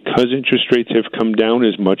said, because interest rates have come down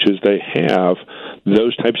as much as they have,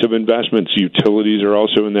 those types of investments, utilities are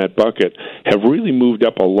also in that bucket, have really moved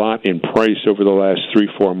up a lot in price over the last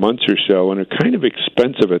 3-4 months or so, and are kind of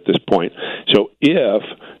expensive at this point. So if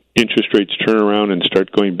interest rates turn around and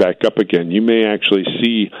start going back up again, you may actually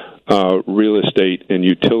see real estate and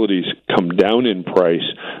utilities come down in price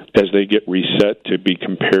as they get reset to be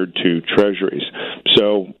compared to treasuries.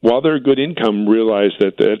 So while they're good income, realize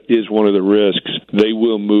that is one of the risks. They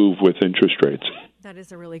will move with interest rates. That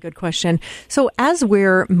is a really good question. So as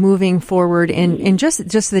we're moving forward in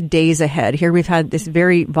just the days ahead, here we've had this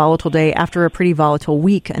very volatile day after a pretty volatile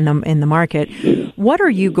week in the market. What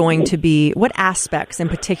aspects in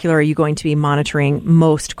particular are you going to be monitoring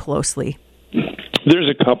most closely?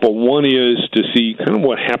 There's a couple. One is to see kind of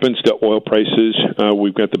what happens to oil prices.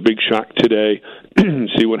 We've got the big shock today.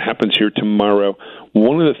 See what happens here tomorrow.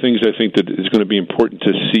 One of the things I think that is going to be important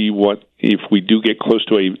to see what if we do get close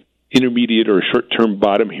to a intermediate or a short-term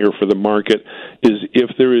bottom here for the market is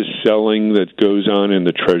if there is selling that goes on in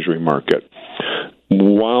the Treasury market.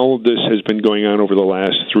 While this has been going on over the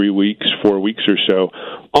last 4 weeks or so,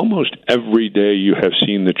 almost every day you have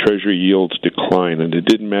seen the Treasury yields decline, and it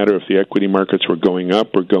didn't matter if the equity markets were going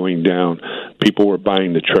up or going down. People were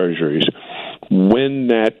buying the Treasuries. When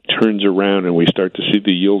that turns around and we start to see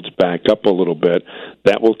the yields back up a little bit,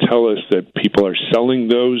 that will tell us that people are selling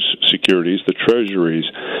those securities, the Treasuries,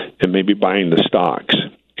 and maybe buying the stocks.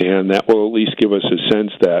 And that will at least give us a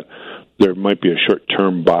sense that there might be a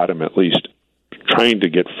short-term bottom, at least trying to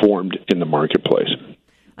get formed in the marketplace.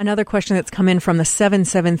 Another question that's come in from the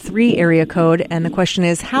 773 area code, and the question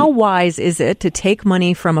is, how wise is it to take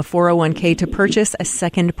money from a 401k to purchase a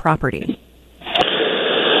second property?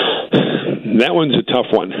 That one's a tough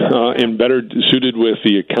one, and better suited with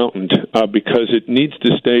the accountant because it needs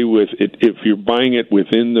to stay with it. If you're buying it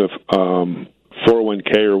within the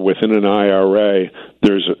 401k or within an IRA,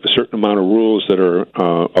 there's a certain amount of rules that are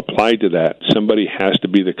applied to that. Somebody has to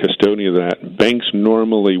be the custodian of that. Banks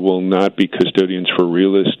normally will not be custodians for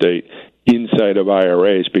real estate inside of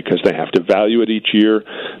IRAs because they have to value it each year.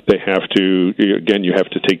 They have to, again, you have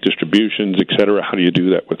to take distributions, et cetera. How do you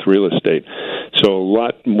do that with real estate? So a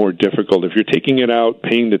lot more difficult. If you're taking it out,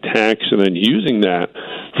 paying the tax, and then using that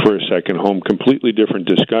for a second home, completely different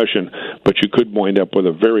discussion, but you could wind up with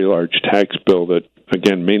a very large tax bill that,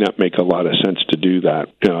 again, may not make a lot of sense to do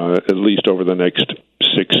that, at least over the next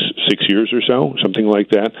six years or so, something like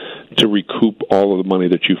that, to recoup all of the money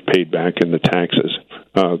that you've paid back in the taxes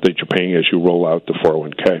that you're paying as you roll out the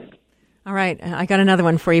 401k. All right. I got another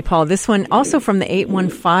one for you, Paul. This one also from the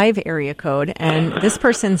 815 area code. And this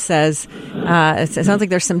person says, it sounds like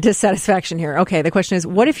there's some dissatisfaction here. Okay. The question is,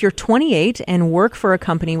 what if you're 28 and work for a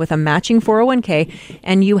company with a matching 401k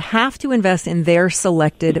and you have to invest in their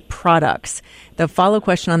selected products? The follow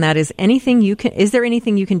question on that is is there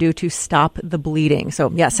anything you can do to stop the bleeding?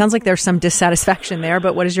 So yeah, it sounds like there's some dissatisfaction there,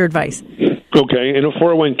 but what is your advice? Okay, in a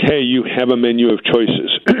 401k, you have a menu of choices.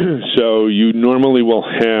 So you normally will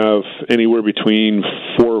have anywhere between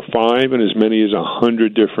 4 or 5 and as many as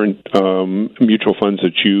 100 different mutual funds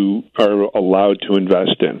that you are allowed to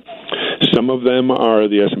invest in. Some of them are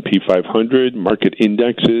the S&P 500, market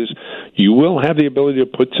indexes. You will have the ability to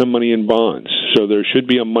put some money in bonds. So there should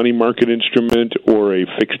be a money market instrument or a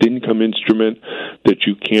fixed income instrument that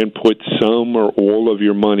you can put some or all of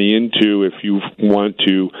your money into if you want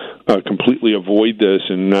to completely avoid this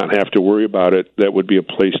and not have to worry about it. That would be a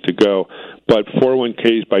place to go. But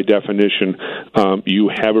 401ks, by definition, you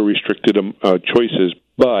have a restricted choices,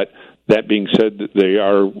 but that being said, they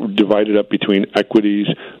are divided up between equities,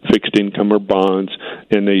 fixed income, or bonds,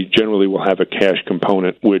 and they generally will have a cash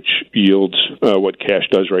component, which yields what cash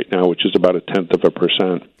does right now, which is about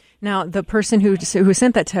 0.1%. Now, the person who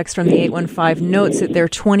sent that text from the 815 notes that they're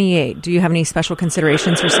 28. Do you have any special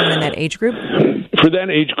considerations for someone in that age group? For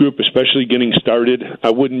that age group, especially getting started,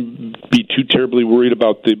 I wouldn't be too terribly worried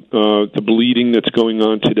about the bleeding that's going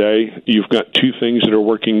on today. You've got two things that are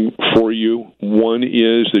working for you. One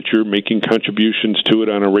is that you're making contributions to it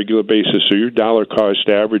on a regular basis, so your dollar cost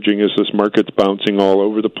averaging as this market's bouncing all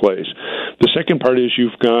over the place. The second part is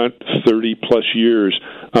you've got 30-plus years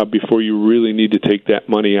before you really need to take that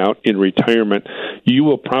money out in retirement. You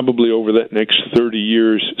will probably, over that next 30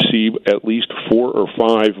 years, see at least 4 or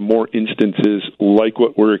 5 more instances like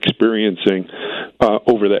what we're experiencing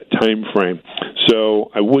over that time frame.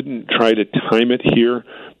 So I wouldn't try to time it here,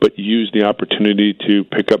 but use the opportunity to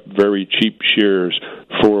pick up very cheap shares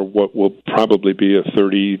for what will probably be a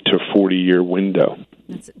 30 to 40-year window.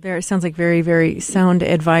 Sounds like very, very sound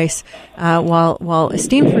advice. While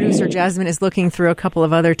esteemed producer Jasmine is looking through a couple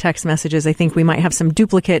of other text messages, I think we might have some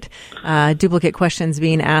duplicate questions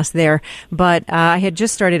being asked there. But I had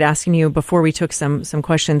just started asking you before we took some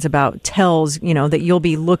questions about tells, that you'll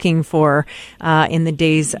be looking for in the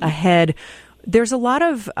days ahead. There's a lot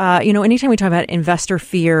of, anytime we talk about investor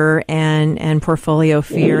fear and portfolio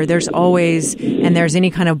fear, there's always, and there's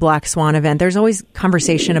any kind of black swan event, there's always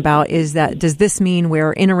conversation about, does this mean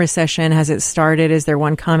we're in a recession? Has it started? Is there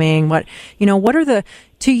one coming? What are the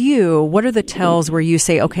tells where you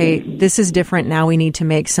say, okay, this is different. Now we need to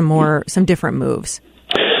make some different moves?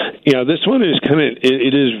 Yeah, this one is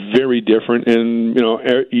it is very different, and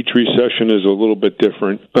each recession is a little bit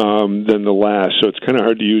different than the last, so it's kind of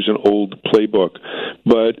hard to use an old playbook.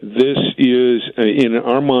 But this is, in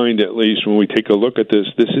our mind at least, when we take a look at this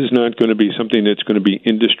is not going to be something that's going to be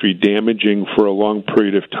industry damaging for a long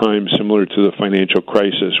period of time, similar to the financial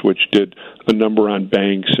crisis, which did a number on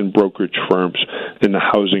banks and brokerage firms in the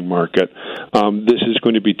housing market. This is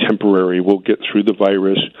going to be temporary. We'll get through the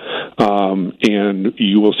virus, and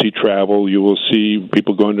you will see travel, you will see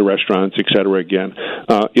people going to restaurants, et cetera, again.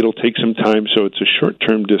 It'll take some time, so it's a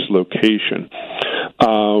short-term dislocation.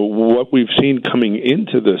 What we've seen coming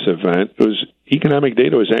into this event was economic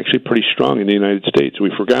data was actually pretty strong in the United States.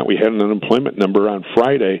 We forgot we had an unemployment number on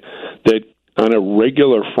Friday that on a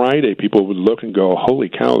regular Friday, people would look and go, holy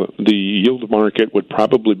cow, the yield market would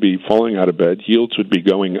probably be falling out of bed, yields would be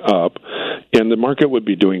going up, and the market would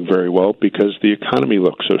be doing very well because the economy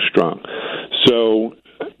looks so strong. So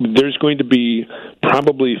there's going to be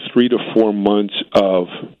probably 3 to 4 months of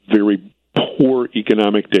very poor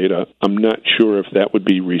economic data. I'm not sure if that would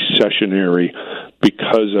be recessionary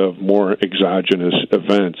because of more exogenous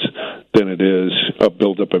events than it is a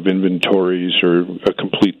buildup of inventories or a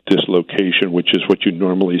complete dislocation, which which is what you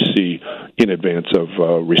normally see in advance of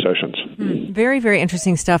recessions. Very, very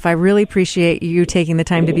interesting stuff. I really appreciate you taking the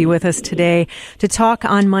time to be with us today to talk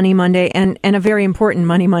on Money Monday, and a very important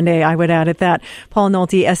Money Monday, I would add at that. Paul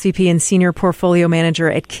Nolte, SVP and Senior Portfolio Manager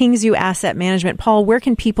at Kingsview Asset Management. Paul, where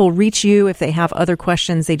can people reach you if they have other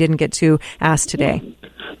questions they didn't get to ask today?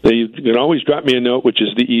 You can always drop me a note, which is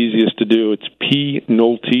the easiest to do. It's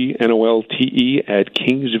pnolte, Nolte, at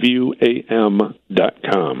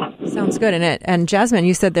kingsviewam.com. Sounds good. And Jasmine,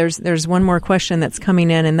 you said there's one more question that's coming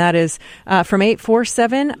in, and that is from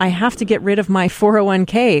 847, I have to get rid of my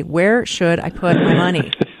 401k. Where should I put my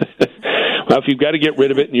money? Well, if you've got to get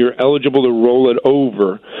rid of it and you're eligible to roll it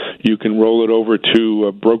over, you can roll it over to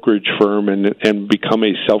a brokerage firm and become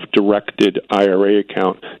a self-directed IRA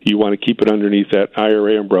account. You want to keep it underneath that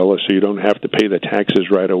IRA umbrella so you don't have to pay the taxes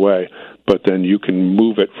right away, but then you can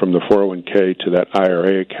move it from the 401k to that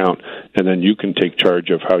IRA account, and then you can take charge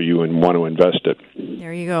of how you want to invest it.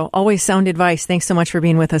 There you go. Always sound advice. Thanks so much for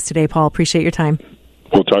being with us today, Paul. Appreciate your time.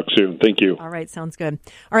 We'll talk soon. Thank you. All right. Sounds good.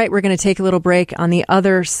 All right. We're going to take a little break. On the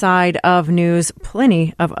other side of news,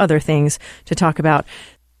 plenty of other things to talk about.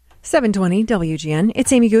 720 WGN.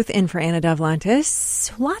 It's Amy Guth in for Anna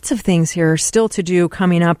Davlantis. Lots of things here still to do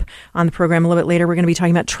coming up on the program a little bit later. We're going to be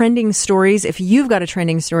talking about trending stories. If you've got a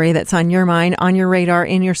trending story that's on your mind, on your radar,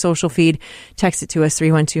 in your social feed, text it to us,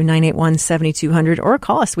 312-981-7200, or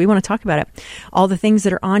call us. We want to talk about it. All the things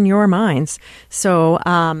that are on your minds. So,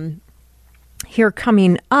 here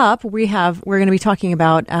coming up, we're going to be talking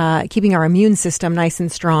about keeping our immune system nice and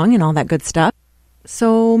strong and all that good stuff.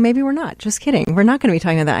 So maybe we're not. Just kidding. We're not going to be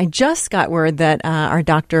talking about that. I just got word that our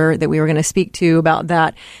doctor that we were going to speak to about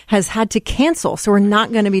that has had to cancel. So we're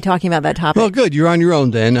not going to be talking about that topic. Well, good. You're on your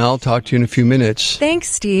own then. I'll talk to you in a few minutes. Thanks,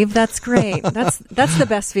 Steve. That's great. That's the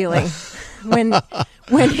best feeling. When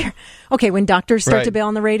doctors start to bail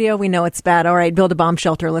on the radio, we know it's bad. All right, build a bomb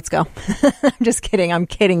shelter. Let's go. I'm just kidding. I'm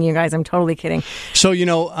kidding, you guys. I'm totally kidding. So,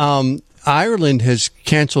 Ireland has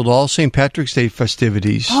canceled all St. Patrick's Day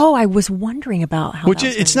festivities. Oh, I was wondering about how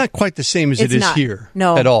it's not quite the same as it is here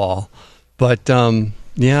at all. But,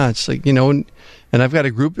 it's like, and I've got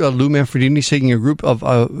a group, Lou Manfredini's taking a group of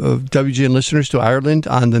WGN listeners to Ireland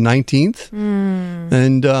on the 19th.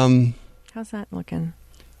 And how's that looking?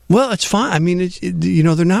 Well, it's fine. I mean,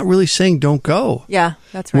 they're not really saying don't go. Yeah,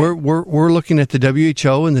 that's right. We're looking at the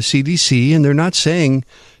WHO and the CDC, and they're not saying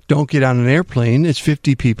don't get on an airplane. It's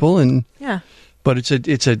 50 people, but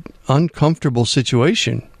it's an uncomfortable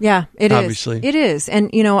situation. Yeah, it obviously. It is, and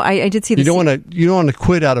I did see this. You don't want to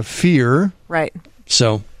quit out of fear, right?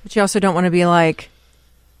 So, but you also don't want to be like,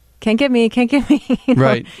 can't get me.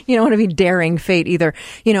 Right. You don't want to be daring fate either.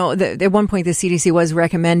 At one point the CDC was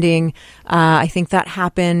recommending, I think that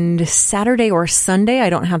happened Saturday or Sunday.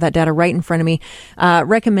 I don't have that data right in front of me.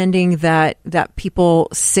 Recommending that people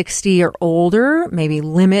 60 or older maybe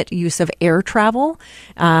limit use of air travel.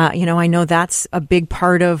 I know that's a big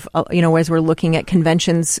part of, as we're looking at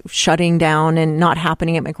conventions shutting down and not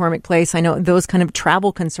happening at McCormick Place. I know those kind of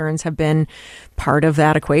travel concerns have been part of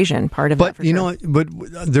that equation, but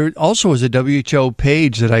there also is a WHO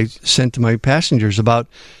page that I sent to my passengers about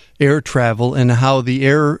air travel and how the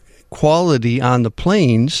air quality on the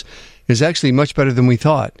planes is actually much better than we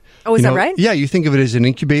thought. Oh, is that right? Yeah, you think of it as an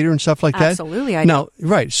incubator and stuff like that. Absolutely,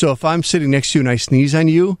 right. So if I'm sitting next to you and I sneeze on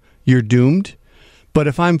you, you're doomed. But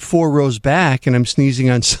if I'm 4 rows back and I'm sneezing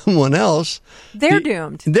on someone else, they're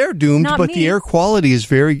doomed. They're doomed. Not but me. The air quality is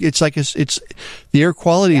the air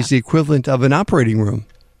quality is the equivalent of an operating room.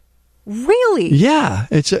 Really? Yeah.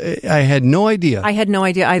 I had no idea. I had no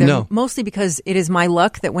idea either. No. Mostly because it is my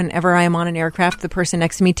luck that whenever I am on an aircraft, the person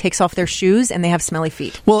next to me takes off their shoes and they have smelly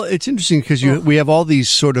feet. Well, it's interesting because we have all these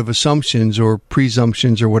sort of assumptions or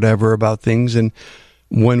presumptions or whatever about things, and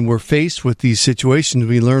when we're faced with these situations,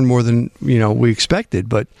 we learn more than we expected.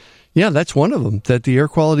 But yeah, that's one of them. That the air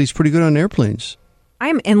quality is pretty good on airplanes.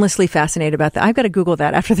 I'm endlessly fascinated about that. I've got to Google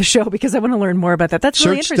that after the show because I want to learn more about that. That's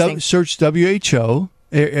really interesting. Search WHO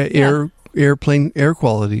airplane air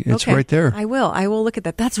quality. It's right there. I will look at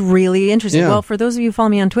that. That's really interesting. Yeah. Well, for those of you who follow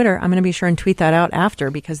me on Twitter, I'm going to be sure and tweet that out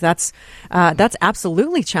after because that's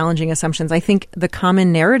absolutely challenging assumptions. I think the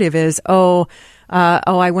common narrative is,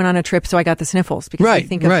 I went on a trip, so I got the sniffles. Because I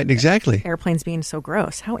think of exactly. airplanes being so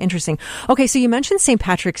gross. How interesting. Okay, so you mentioned St.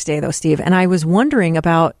 Patrick's Day, though, Steve, and I was wondering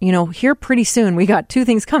about, here pretty soon, we got 2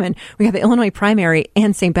 things coming. We got the Illinois primary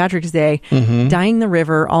and St. Patrick's Day, dyeing the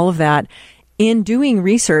river, all of that. In doing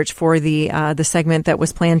research for the segment that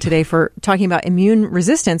was planned today for talking about immune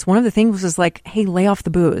resistance, one of the things was like, hey, lay off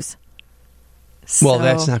the booze. Well,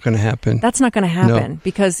 that's not going to happen. That's not going to happen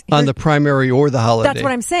because on the primary or the holiday. That's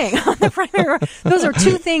what I'm saying. On the primary, those are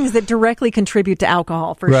two things that directly contribute to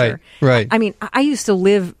alcohol for sure. Right. I mean, I used to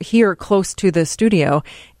live here close to the studio,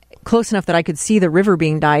 close enough that I could see the river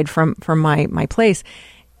being dyed from my place,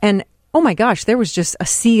 and oh my gosh, there was just a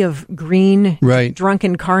sea of green,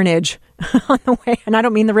 drunken carnage on the way. And I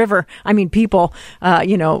don't mean the river. I mean people,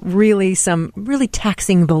 really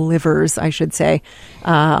taxing the livers, I should say,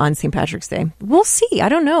 on St. Patrick's Day. We'll see. I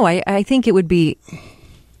don't know. I think it would be.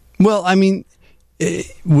 Well, I mean,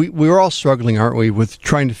 we're all struggling, aren't we, with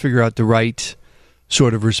trying to figure out the right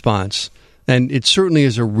sort of response. And it certainly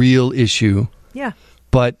is a real issue. Yeah.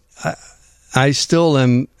 But I still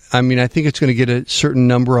am. I mean, I think it's going to get a certain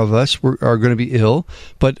number of us are going to be ill,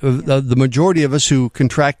 but the majority of us who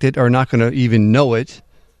contract it are not going to even know it.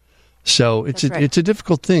 So it's a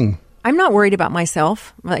difficult thing. I'm not worried about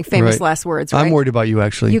myself, like famous last words. Right? I'm worried about you,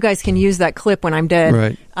 actually. You guys can use that clip when I'm dead.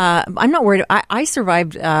 Right. I'm not worried. I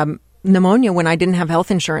survived pneumonia when I didn't have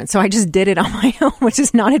health insurance, so I just did it on my own, which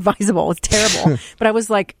is not advisable. It's terrible. But I was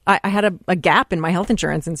like, I had a gap in my health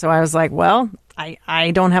insurance, and so I was like, well, I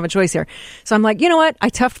don't have a choice here. So I'm like, you know what? I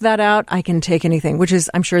toughed that out. I can take anything, which is,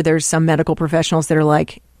 I'm sure there's some medical professionals that are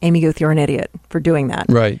like, Amy Guth, you're an idiot for doing that.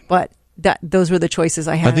 Right. But those were the choices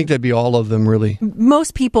I had. I think that'd be all of them, really.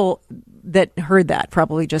 Most people that heard that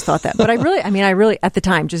probably just thought that. But I really, at the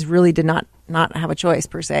time, just really did not have a choice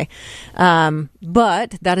per se.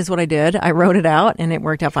 But that is what I did. I wrote it out and it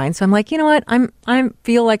worked out fine. So I'm like, you know what? I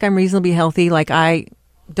feel like I'm reasonably healthy. Like I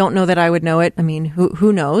don't know that I would know it. I mean,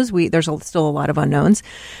 who knows? There's still a lot of unknowns.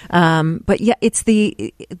 But yeah,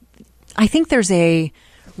 I think there's a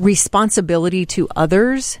responsibility to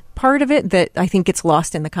others part of it that I think gets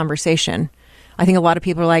lost in the conversation. I think a lot of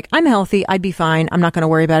people are like, I'm healthy, I'd be fine, I'm not going to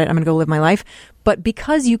worry about it, I'm going to go live my life. But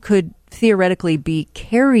because you could theoretically be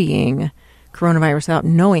carrying coronavirus without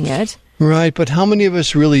knowing it. Right, but how many of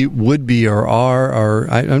us really would be or are, or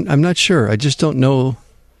I'm not sure. I just don't know.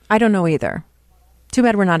 I don't know either. Too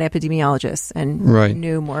bad we're not epidemiologists and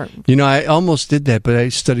knew more. You know, I almost did that, but I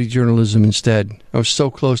studied journalism instead. I was so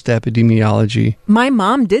close to epidemiology. My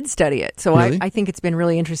mom did study it, so really? I think it's been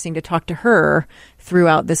really interesting to talk to her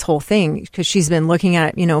throughout this whole thing because she's been looking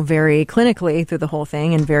at it, very clinically through the whole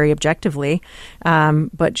thing and very objectively.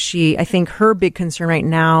 But I think her big concern right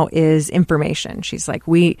now is information. She's like,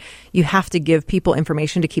 you have to give people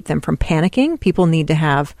information to keep them from panicking. People need to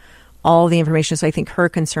have all the information. So I think her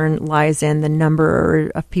concern lies in the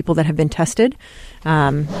number of people that have been tested,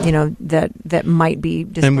 that might be.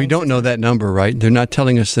 And we don't know that number, right? They're not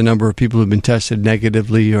telling us the number of people who've been tested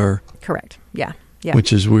negatively or. Correct. Yeah.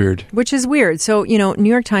 Which is weird. So, New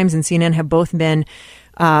York Times and CNN have both been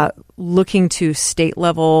looking to state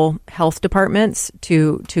level health departments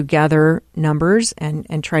to gather numbers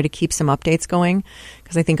and try to keep some updates going.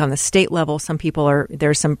 Because I think on the state level, some people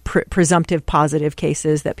there's some presumptive positive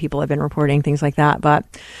cases that people have been reporting, things like that. But,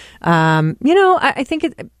 I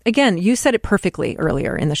think, again, you said it perfectly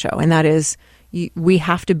earlier in the show, and that is we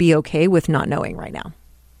have to be okay with not knowing right now.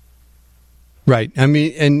 Right. I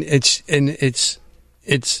mean, and it's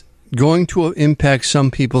going to impact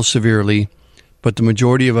some people severely. But the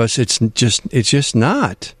majority of us, it's just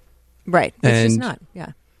not. Right. It's just not.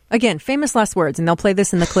 Yeah. Again, famous last words, and they'll play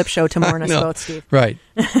this in the clip show to mourn us both, Steve. Right.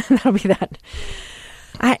 That'll be that.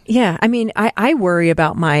 I worry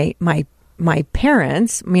about my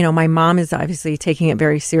parents. My mom is obviously taking it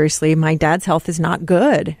very seriously. My dad's health is not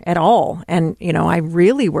good at all. And, I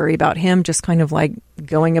really worry about him just kind of like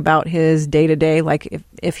going about his day to day. Like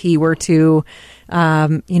if he were to,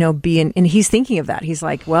 be in, and he's thinking of that. He's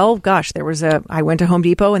like, well, gosh, I went to Home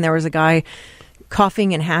Depot and there was a guy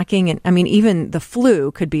coughing and hacking. And I mean, even the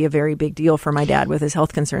flu could be a very big deal for my dad with his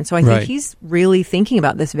health concerns. So I think he's really thinking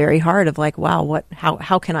about this very hard of like, wow,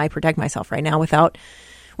 how can I protect myself right now without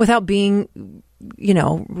being,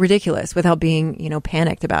 ridiculous, without being,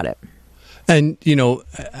 panicked about it. And,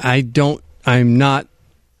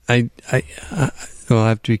 I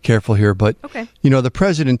have to be careful here, but, okay. The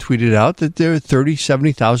president tweeted out that there are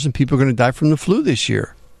 70,000 people going to die from the flu this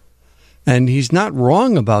year. And he's not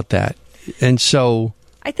wrong about that. And so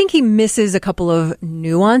I think he misses a couple of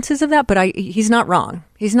nuances of that, but he's not wrong.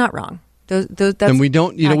 He's not wrong. That's and we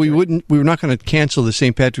don't, we're not going to cancel the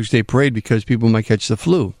St. Patrick's Day parade because people might catch the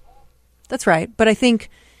flu. That's right. But I think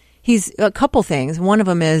he's a couple things. One of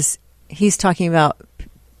them is he's talking about.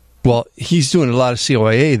 Well, he's doing a lot of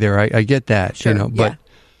CYA there. I get that, sure,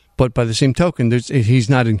 but by the same token, he's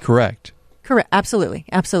not incorrect. Correct. Absolutely.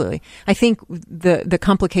 Absolutely. I think the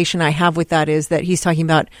complication I have with that is that he's talking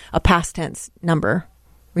about a past tense number.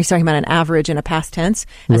 He's talking about an average in a past tense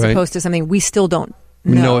as opposed to something we still don't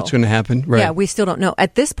know what's going to happen. Right. Yeah, we still don't know.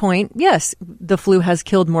 At this point, yes, the flu has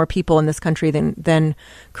killed more people in this country than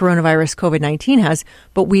coronavirus COVID-19 has,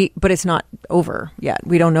 but it's not over yet.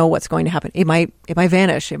 We don't know what's going to happen. It might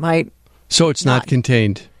vanish. It might. So it's not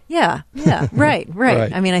contained. Yeah, right.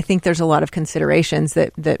 I mean, I think there's a lot of considerations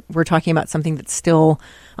that we're talking about something that's still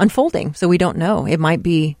unfolding. So we don't know. It might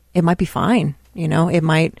be fine.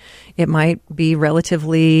 It might be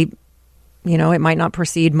relatively, it might not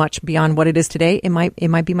proceed much beyond what it is today. It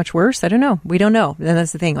might be much worse. I don't know. We don't know. And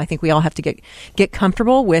that's the thing. I think we all have to get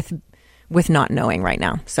comfortable with not knowing right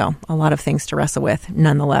now. So a lot of things to wrestle with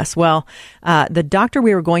nonetheless. Well, the doctor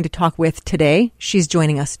we were going to talk with today, she's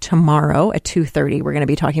joining us tomorrow at 2:30. We're going to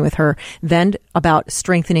be talking with her then about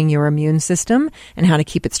strengthening your immune system and how to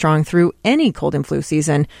keep it strong through any cold and flu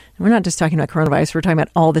season. And we're not just talking about coronavirus. We're talking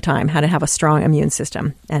about all the time, how to have a strong immune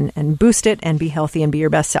system and boost it and be healthy and be your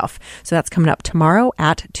best self. So that's coming up tomorrow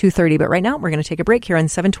at 2:30. But right now, we're going to take a break here on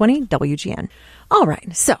 720 WGN. All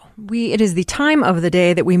right, so it is the time of the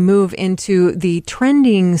day that we move into the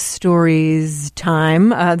trending stories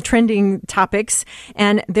time, trending topics.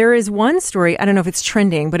 And there is one story, I don't know if it's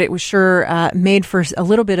trending, but it was sure made for a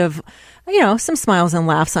little bit of, some smiles and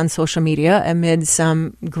laughs on social media amid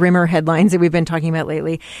some grimmer headlines that we've been talking about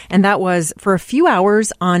lately. And that was for a few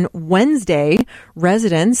hours on Wednesday,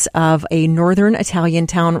 residents of a northern Italian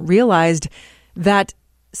town realized that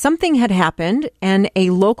something had happened and a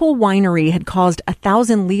local winery had caused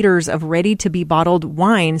 1,000 liters of ready-to-be bottled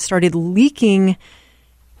wine started leaking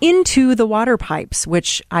into the water pipes,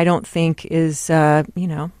 which I don't think is,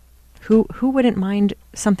 who wouldn't mind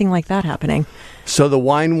something like that happening? So the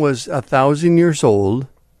wine was 1,000 years old.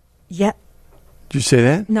 Yeah. Did you say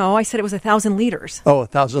that? No, I said it was 1,000 liters. Oh,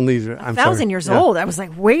 1,000 liters. I'm 1,000 years old. I was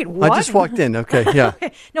like, wait, what? I just walked in. Okay, yeah.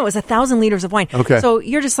 No, it was 1,000 liters of wine. Okay. So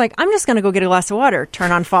you're just like, I'm just going to go get a glass of water.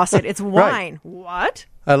 Turn on faucet. It's wine. Right. What?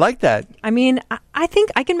 I like that. I mean, I think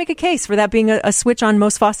I can make a case for that being a switch on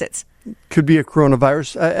most faucets. Could be a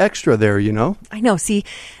coronavirus extra there, I know. See,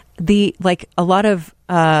 a lot of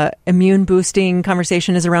immune boosting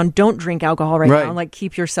conversation is around don't drink alcohol right now, like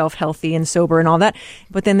keep yourself healthy and sober and all that.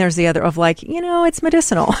 But then there's the other of it's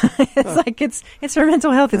medicinal. It's for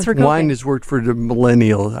mental health. It's for coping. Wine has worked for the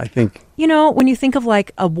millennial, I think. When you think of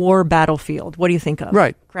a war battlefield, what do you think of?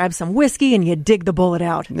 Right. Grab some whiskey and you dig the bullet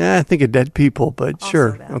out. Yeah, I think of dead people, but also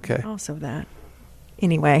sure. That. Okay. Also that.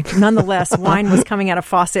 Anyway, nonetheless, wine was coming out of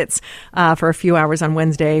faucets for a few hours on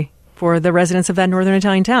Wednesday for the residents of that northern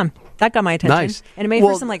Italian town. That got my attention. Nice. And it made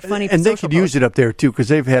for some funny and they could use it up there too because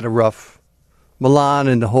they've had a rough Milan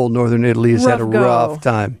and the whole northern Italy has had a rough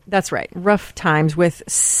time. That's right. Rough times with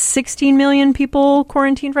 16 million people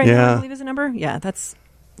quarantined right now, I believe is the number. Yeah, let's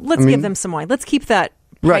give them some wine. Let's keep that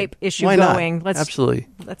pipe issue going. Absolutely.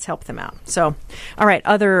 Let's help them out. So, all right,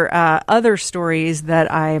 other stories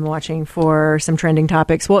that I'm watching for some trending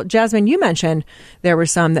topics. Well, Jasmine, you mentioned there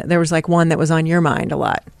was one that was on your mind a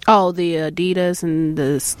lot. Oh, the Adidas and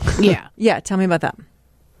the yeah. Tell me about that.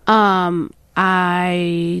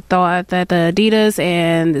 I thought that the Adidas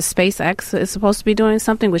and the SpaceX is supposed to be doing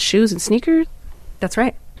something with shoes and sneakers. That's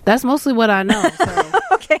right. That's mostly what I know. So.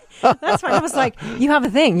 Okay, that's fine. I was like, you have a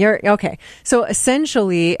thing. You're okay. So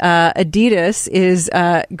essentially, Adidas is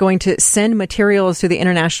going to send materials to the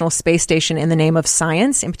International Space Station in the name of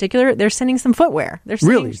science. In particular, they're sending some footwear. They're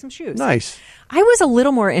sending some shoes. Nice. I was a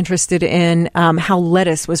little more interested in how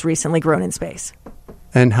lettuce was recently grown in space.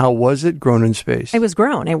 And how was it grown in space? It was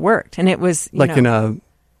grown. It worked. And it was in a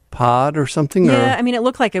pod or something? Yeah, I mean, it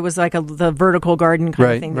looked like it was the vertical garden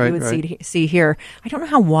kind of thing that you would see here. I don't know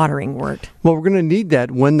how watering worked. Well, we're going to need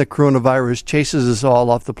that when the coronavirus chases us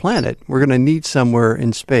all off the planet. We're going to need somewhere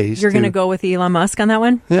in space. You're going to go with Elon Musk on that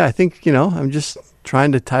one? Yeah, I think, I'm just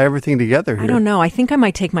trying to tie everything together here. I don't know. I think I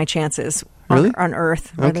might take my chances on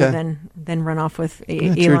Earth rather than run off with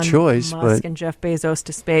Elon Musk and Jeff Bezos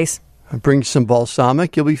to space. Bring some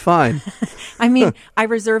balsamic, you'll be fine. I mean, I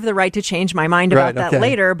reserve the right to change my mind about that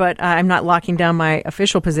later, but I'm not locking down my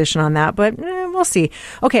official position on that, but we'll see.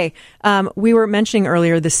 Okay, we were mentioning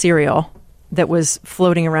earlier the cereal that was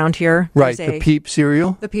floating around here. Right, the Peep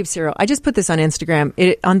cereal? The Peep cereal. I just put this on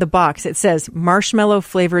Instagram. On the box, it says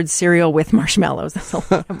marshmallow-flavored cereal with marshmallows. That's a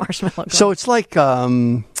lot of marshmallow. So it's like...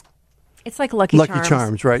 It's like Lucky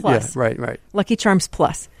Charms, right? Plus. Yeah, right. Lucky Charms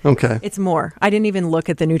Plus. Okay. It's more. I didn't even look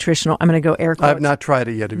at the nutritional. I'm going to go air quotes. I have not tried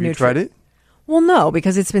it yet. Have you tried it? Well, no,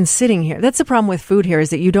 because it's been sitting here. That's the problem with food here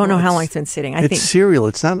is that you don't know how long it's been sitting. I think cereal.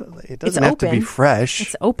 It's not. It doesn't have to be fresh.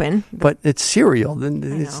 It's open, but it's cereal.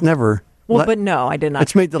 It's never. Well, but no, I did not.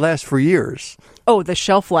 It's made to last for years. Oh, the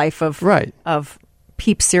shelf life of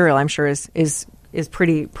Peep cereal, I'm sure is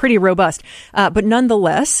pretty robust. But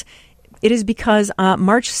nonetheless. it is because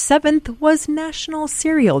March 7th was National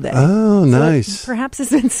Cereal Day. Oh, nice. Perhaps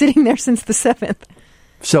it's been sitting there since the 7th.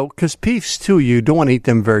 So, because Peeps, too, you don't want to eat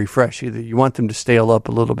them very fresh either. You want them to stale up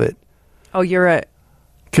a little bit. Oh, you're a...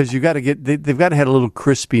 Because you got to get, they've got to have a little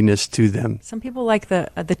crispiness to them. Some people like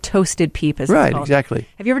the toasted peep, as Right, it's called. exactly.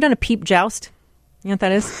 Have you ever done a peep joust? You know what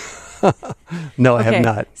that is? No, I have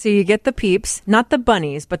not. So you get the peeps, not the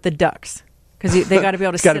bunnies, but the ducks. Because they got to be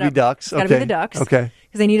able to It's got to sit be up. ducks. It's got to be the ducks. Okay.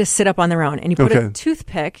 Because they need to sit up on their own. And you put a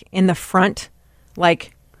toothpick in the front,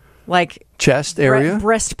 like chest area?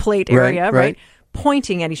 breastplate area, right?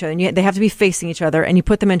 Pointing at each other. And they have to be facing each other, and you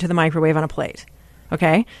put them into the microwave on a plate.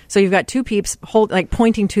 Okay? So you've got two peeps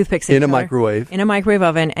pointing toothpicks at in each a other, microwave. in a microwave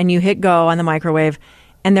oven, and you hit go on the microwave,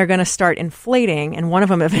 and they're going to start inflating, and one of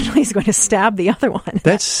them eventually is going to stab the other one.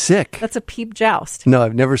 That's sick. That's a peep joust. No,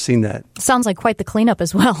 I've never seen that. Sounds like quite the cleanup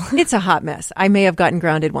as well. It's a hot mess. I may have gotten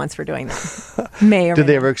grounded once for doing that. May or Did may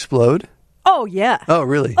they not. ever explode? Oh, yeah. Oh,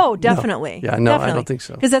 really? Oh, definitely. No. Yeah, no, Definitely. I don't think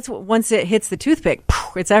so. Because that's once it hits the toothpick,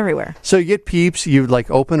 it's everywhere. So you get Peeps, you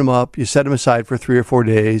open them up, you set them aside for 3 or 4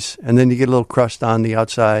 days, and then you get a little crust on the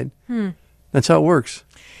outside. That's how it works.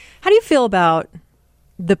 How do you feel about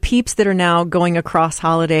the Peeps that are now going across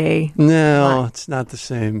holiday? No, it's not the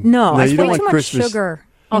same. No, I you don't Way want too much Christmas. sugar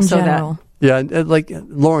Also in that. general. Yeah, like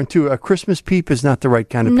Lauren too. A Christmas peep is not the right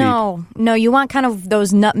kind of peep. No, you want kind of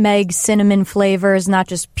those nutmeg, cinnamon flavors, not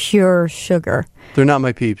just pure sugar. They're not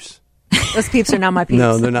my peeps. Those Peeps are not my Peeps.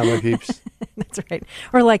 No, they're not my peeps. That's right.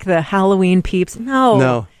 Or like the Halloween Peeps.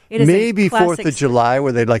 No. It is Maybe a classic 4th of July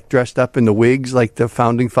where they dressed up in the wigs like the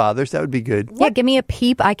founding fathers. That would be good. Yeah, give me a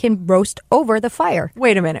peep I can roast over the fire.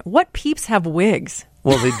 Wait a minute. What Peeps have wigs?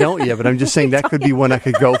 Well, they don't yet, but I'm just saying that could be one I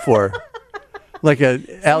could go for. Like a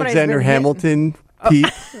Alexander written it. Hamilton peep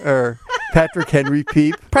or Patrick Henry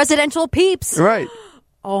peep. Presidential peeps. Right.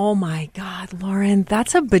 Oh my God, Lauren,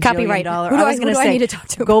 that's a bajillion Copyright. dollar. Who do was I- going who do I say, need to talk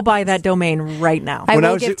to go about buy that domain right now. I When I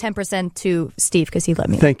will was give a- 10% to Steve because he let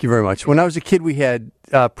me. Thank you very much. When I was a kid, we had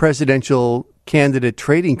presidential candidate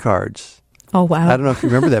trading cards. Oh, wow. I don't know if you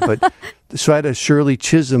remember that, but so I had a Shirley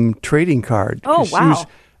Chisholm trading card. Oh, 'cause She wow. was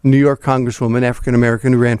a New York Congresswoman, African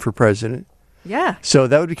American, who ran for president. Yeah. So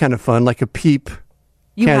that would be kind of fun, like a peep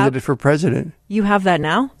You candidate for president. You have that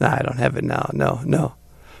now? Nah, I don't have it now. No.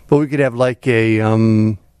 But we could have like a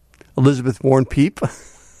Elizabeth Warren peep,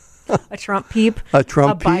 A Trump Peep? a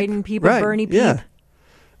Trump A peep. Biden Peep? Right, A Bernie Peep? yeah.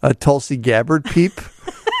 A Tulsi Gabbard peep.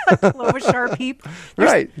 Klobuchar Peep?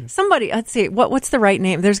 There's Right. Somebody, let's see, what's the right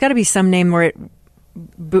name? There's got to be some name where it,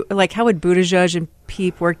 like how would Buttigieg and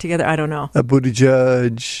Peep work together? I don't know. A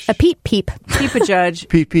Buttigieg. A peep. Peep a judge.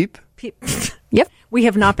 Peep. Peep. Yep. We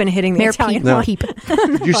have not been hitting the Mayor Italian Peep. No. one. Peep.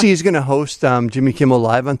 Did you see he's going to host Jimmy Kimmel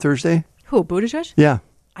Live on Thursday? Who, Buttigieg? Yeah.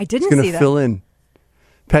 I didn't He's going see to that. fill in.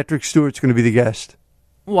 Patrick Stewart's going to be the guest.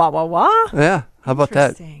 Wah, wah, wah. Yeah. How about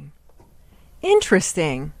that?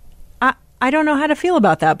 Interesting. I don't know how to feel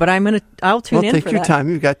about that, but I'll tune Well, in take for your that. time.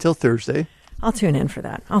 You've got till Thursday. I'll tune in for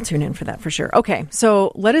that for sure. Okay,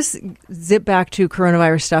 so let us zip back to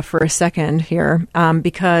coronavirus stuff for a second here,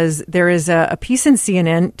 because there is a piece in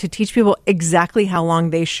CNN to teach people exactly how long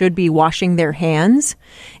they should be washing their hands,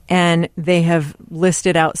 and they have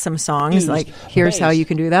listed out some songs like here's how you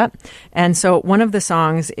can do that. And so one of the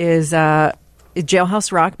songs is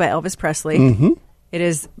Jailhouse Rock by Elvis Presley. Mm-hmm. It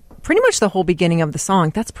is pretty much the whole beginning of the song.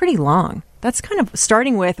 That's pretty long. That's kind of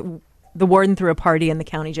starting with the warden threw a party in the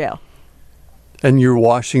county jail. And you're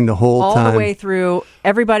washing the whole All time. the way through,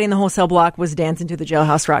 everybody in the whole cell block was dancing to the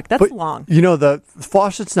Jailhouse Rock. That's But, long. You know, the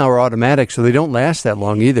faucets now are automatic, so they don't last that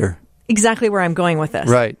long either. Exactly where I'm going with this.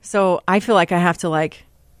 Right. So I feel like I have to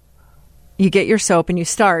you get your soap and you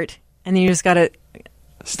start, and then you just got to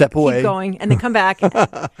Step away. keep going and then come back.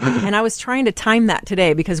 And I was trying to time that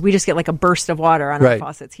today because we just get like a burst of water on our Right.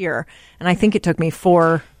 faucets here. And I think it took me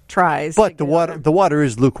 4 tries. But to the get water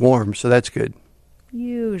is lukewarm, so that's good.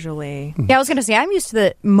 Usually. Yeah, I was going to say, I'm used to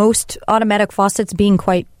the most automatic faucets being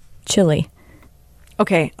quite chilly.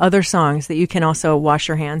 Okay, other songs that you can also wash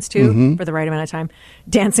your hands to for the right amount of time.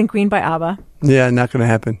 Dancing Queen by ABBA. Yeah, not going to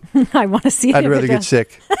happen. I want to see it. I'd if rather it get does.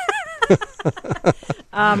 sick.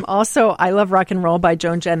 Also, I Love Rock and Roll by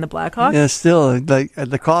Joan Jett and the Blackhawks. Yeah, still, like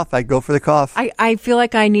the cough, I'd go for the cough. I feel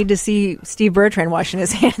like I need to see Steve Bertrand washing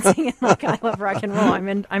his hands singing like I Love Rock and Roll.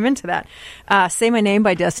 I'm into that. Say My Name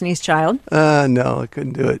by Destiny's Child. No, I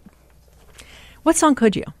couldn't do it. What song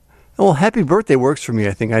could you? Well, Happy Birthday works for me,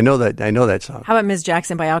 I think. I know that song. How about Ms.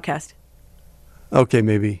 Jackson by Outkast? Okay,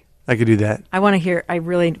 maybe. I could do that. I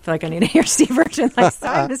really feel like I need to hear Steve Bertrand like,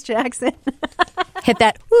 sorry, Ms. Jackson. Hit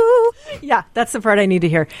that. Woo! Yeah, that's the part I need to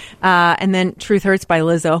hear. And then Truth Hurts by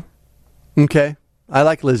Lizzo. Okay. I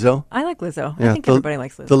like Lizzo. I like Lizzo. Yeah, I think everybody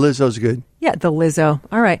likes Lizzo. The Lizzo's good. Yeah, the Lizzo.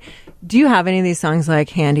 All right. Do you have any of these songs like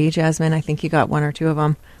handy, Jasmine? I think you got one or two of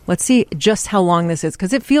them. Let's see just how long this is,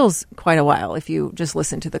 because it feels quite a while if you just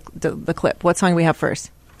listen to the clip. What song do we have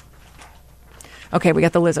first? Okay, we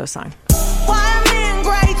got the Lizzo song. Why men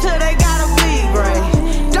gray till they gotta be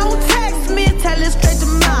gray? Don't text me, tell it straight to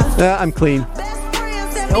my face. I'm clean.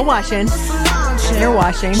 Still washing. You're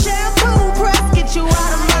washing. Shampoo press, get you out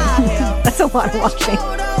of my hair. That's a lot of washing.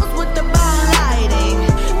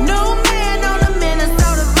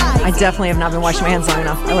 I definitely have not been washing my hands long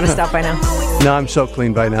enough. I would have stopped by now. No, I'm so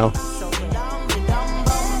clean by now.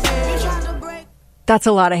 That's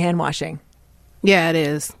a lot of hand washing. Yeah, it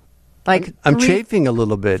is. Like I'm chafing a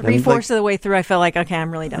little bit. Three-fourths of the way through, I felt like, okay,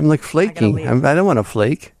 I'm really done. I'm like flaking. I don't want to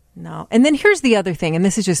flake. No. And then here's the other thing, and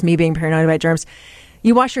this is just me being paranoid about germs.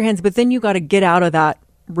 You wash your hands, but then you got to get out of that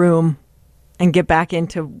room and get back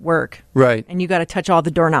into work. Right. And you got to touch all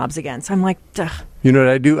the doorknobs again. So I'm like, ugh. You know what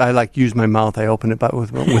I do? I like use my mouth. I open it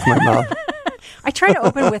with my mouth. I try to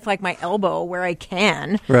open with like my elbow where I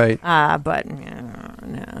can. Right. But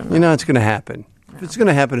no. You know, it's going to happen. No. If it's going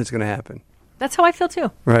to happen, it's going to happen. That's how I feel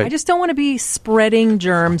too. Right. I just don't want to be spreading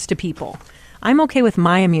germs to people. I'm okay with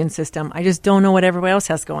my immune system. I just don't know what everybody else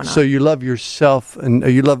has going on. So you love yourself and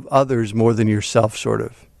you love others more than yourself, sort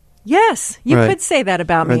of. Yes, you could say that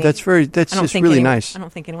about me. That's just really nice. I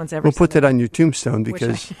don't think anyone's ever. We'll put that on your tombstone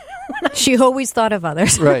because she always thought of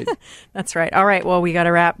others. Right. That's right. All right. Well, we got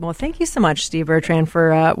to wrap. Well, thank you so much, Steve Bertrand,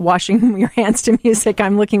 for washing your hands to music.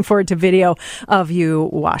 I'm looking forward to video of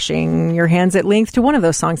you washing your hands at length to one of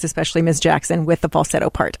those songs, especially Ms. Jackson with the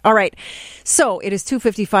falsetto part. All right. So it is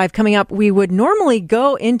 2:55 coming up. We would normally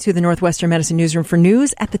go into the Northwestern Medicine newsroom for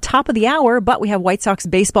news at the top of the hour, but we have White Sox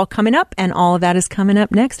baseball coming up, and all of that is coming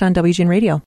up next on WGN Radio.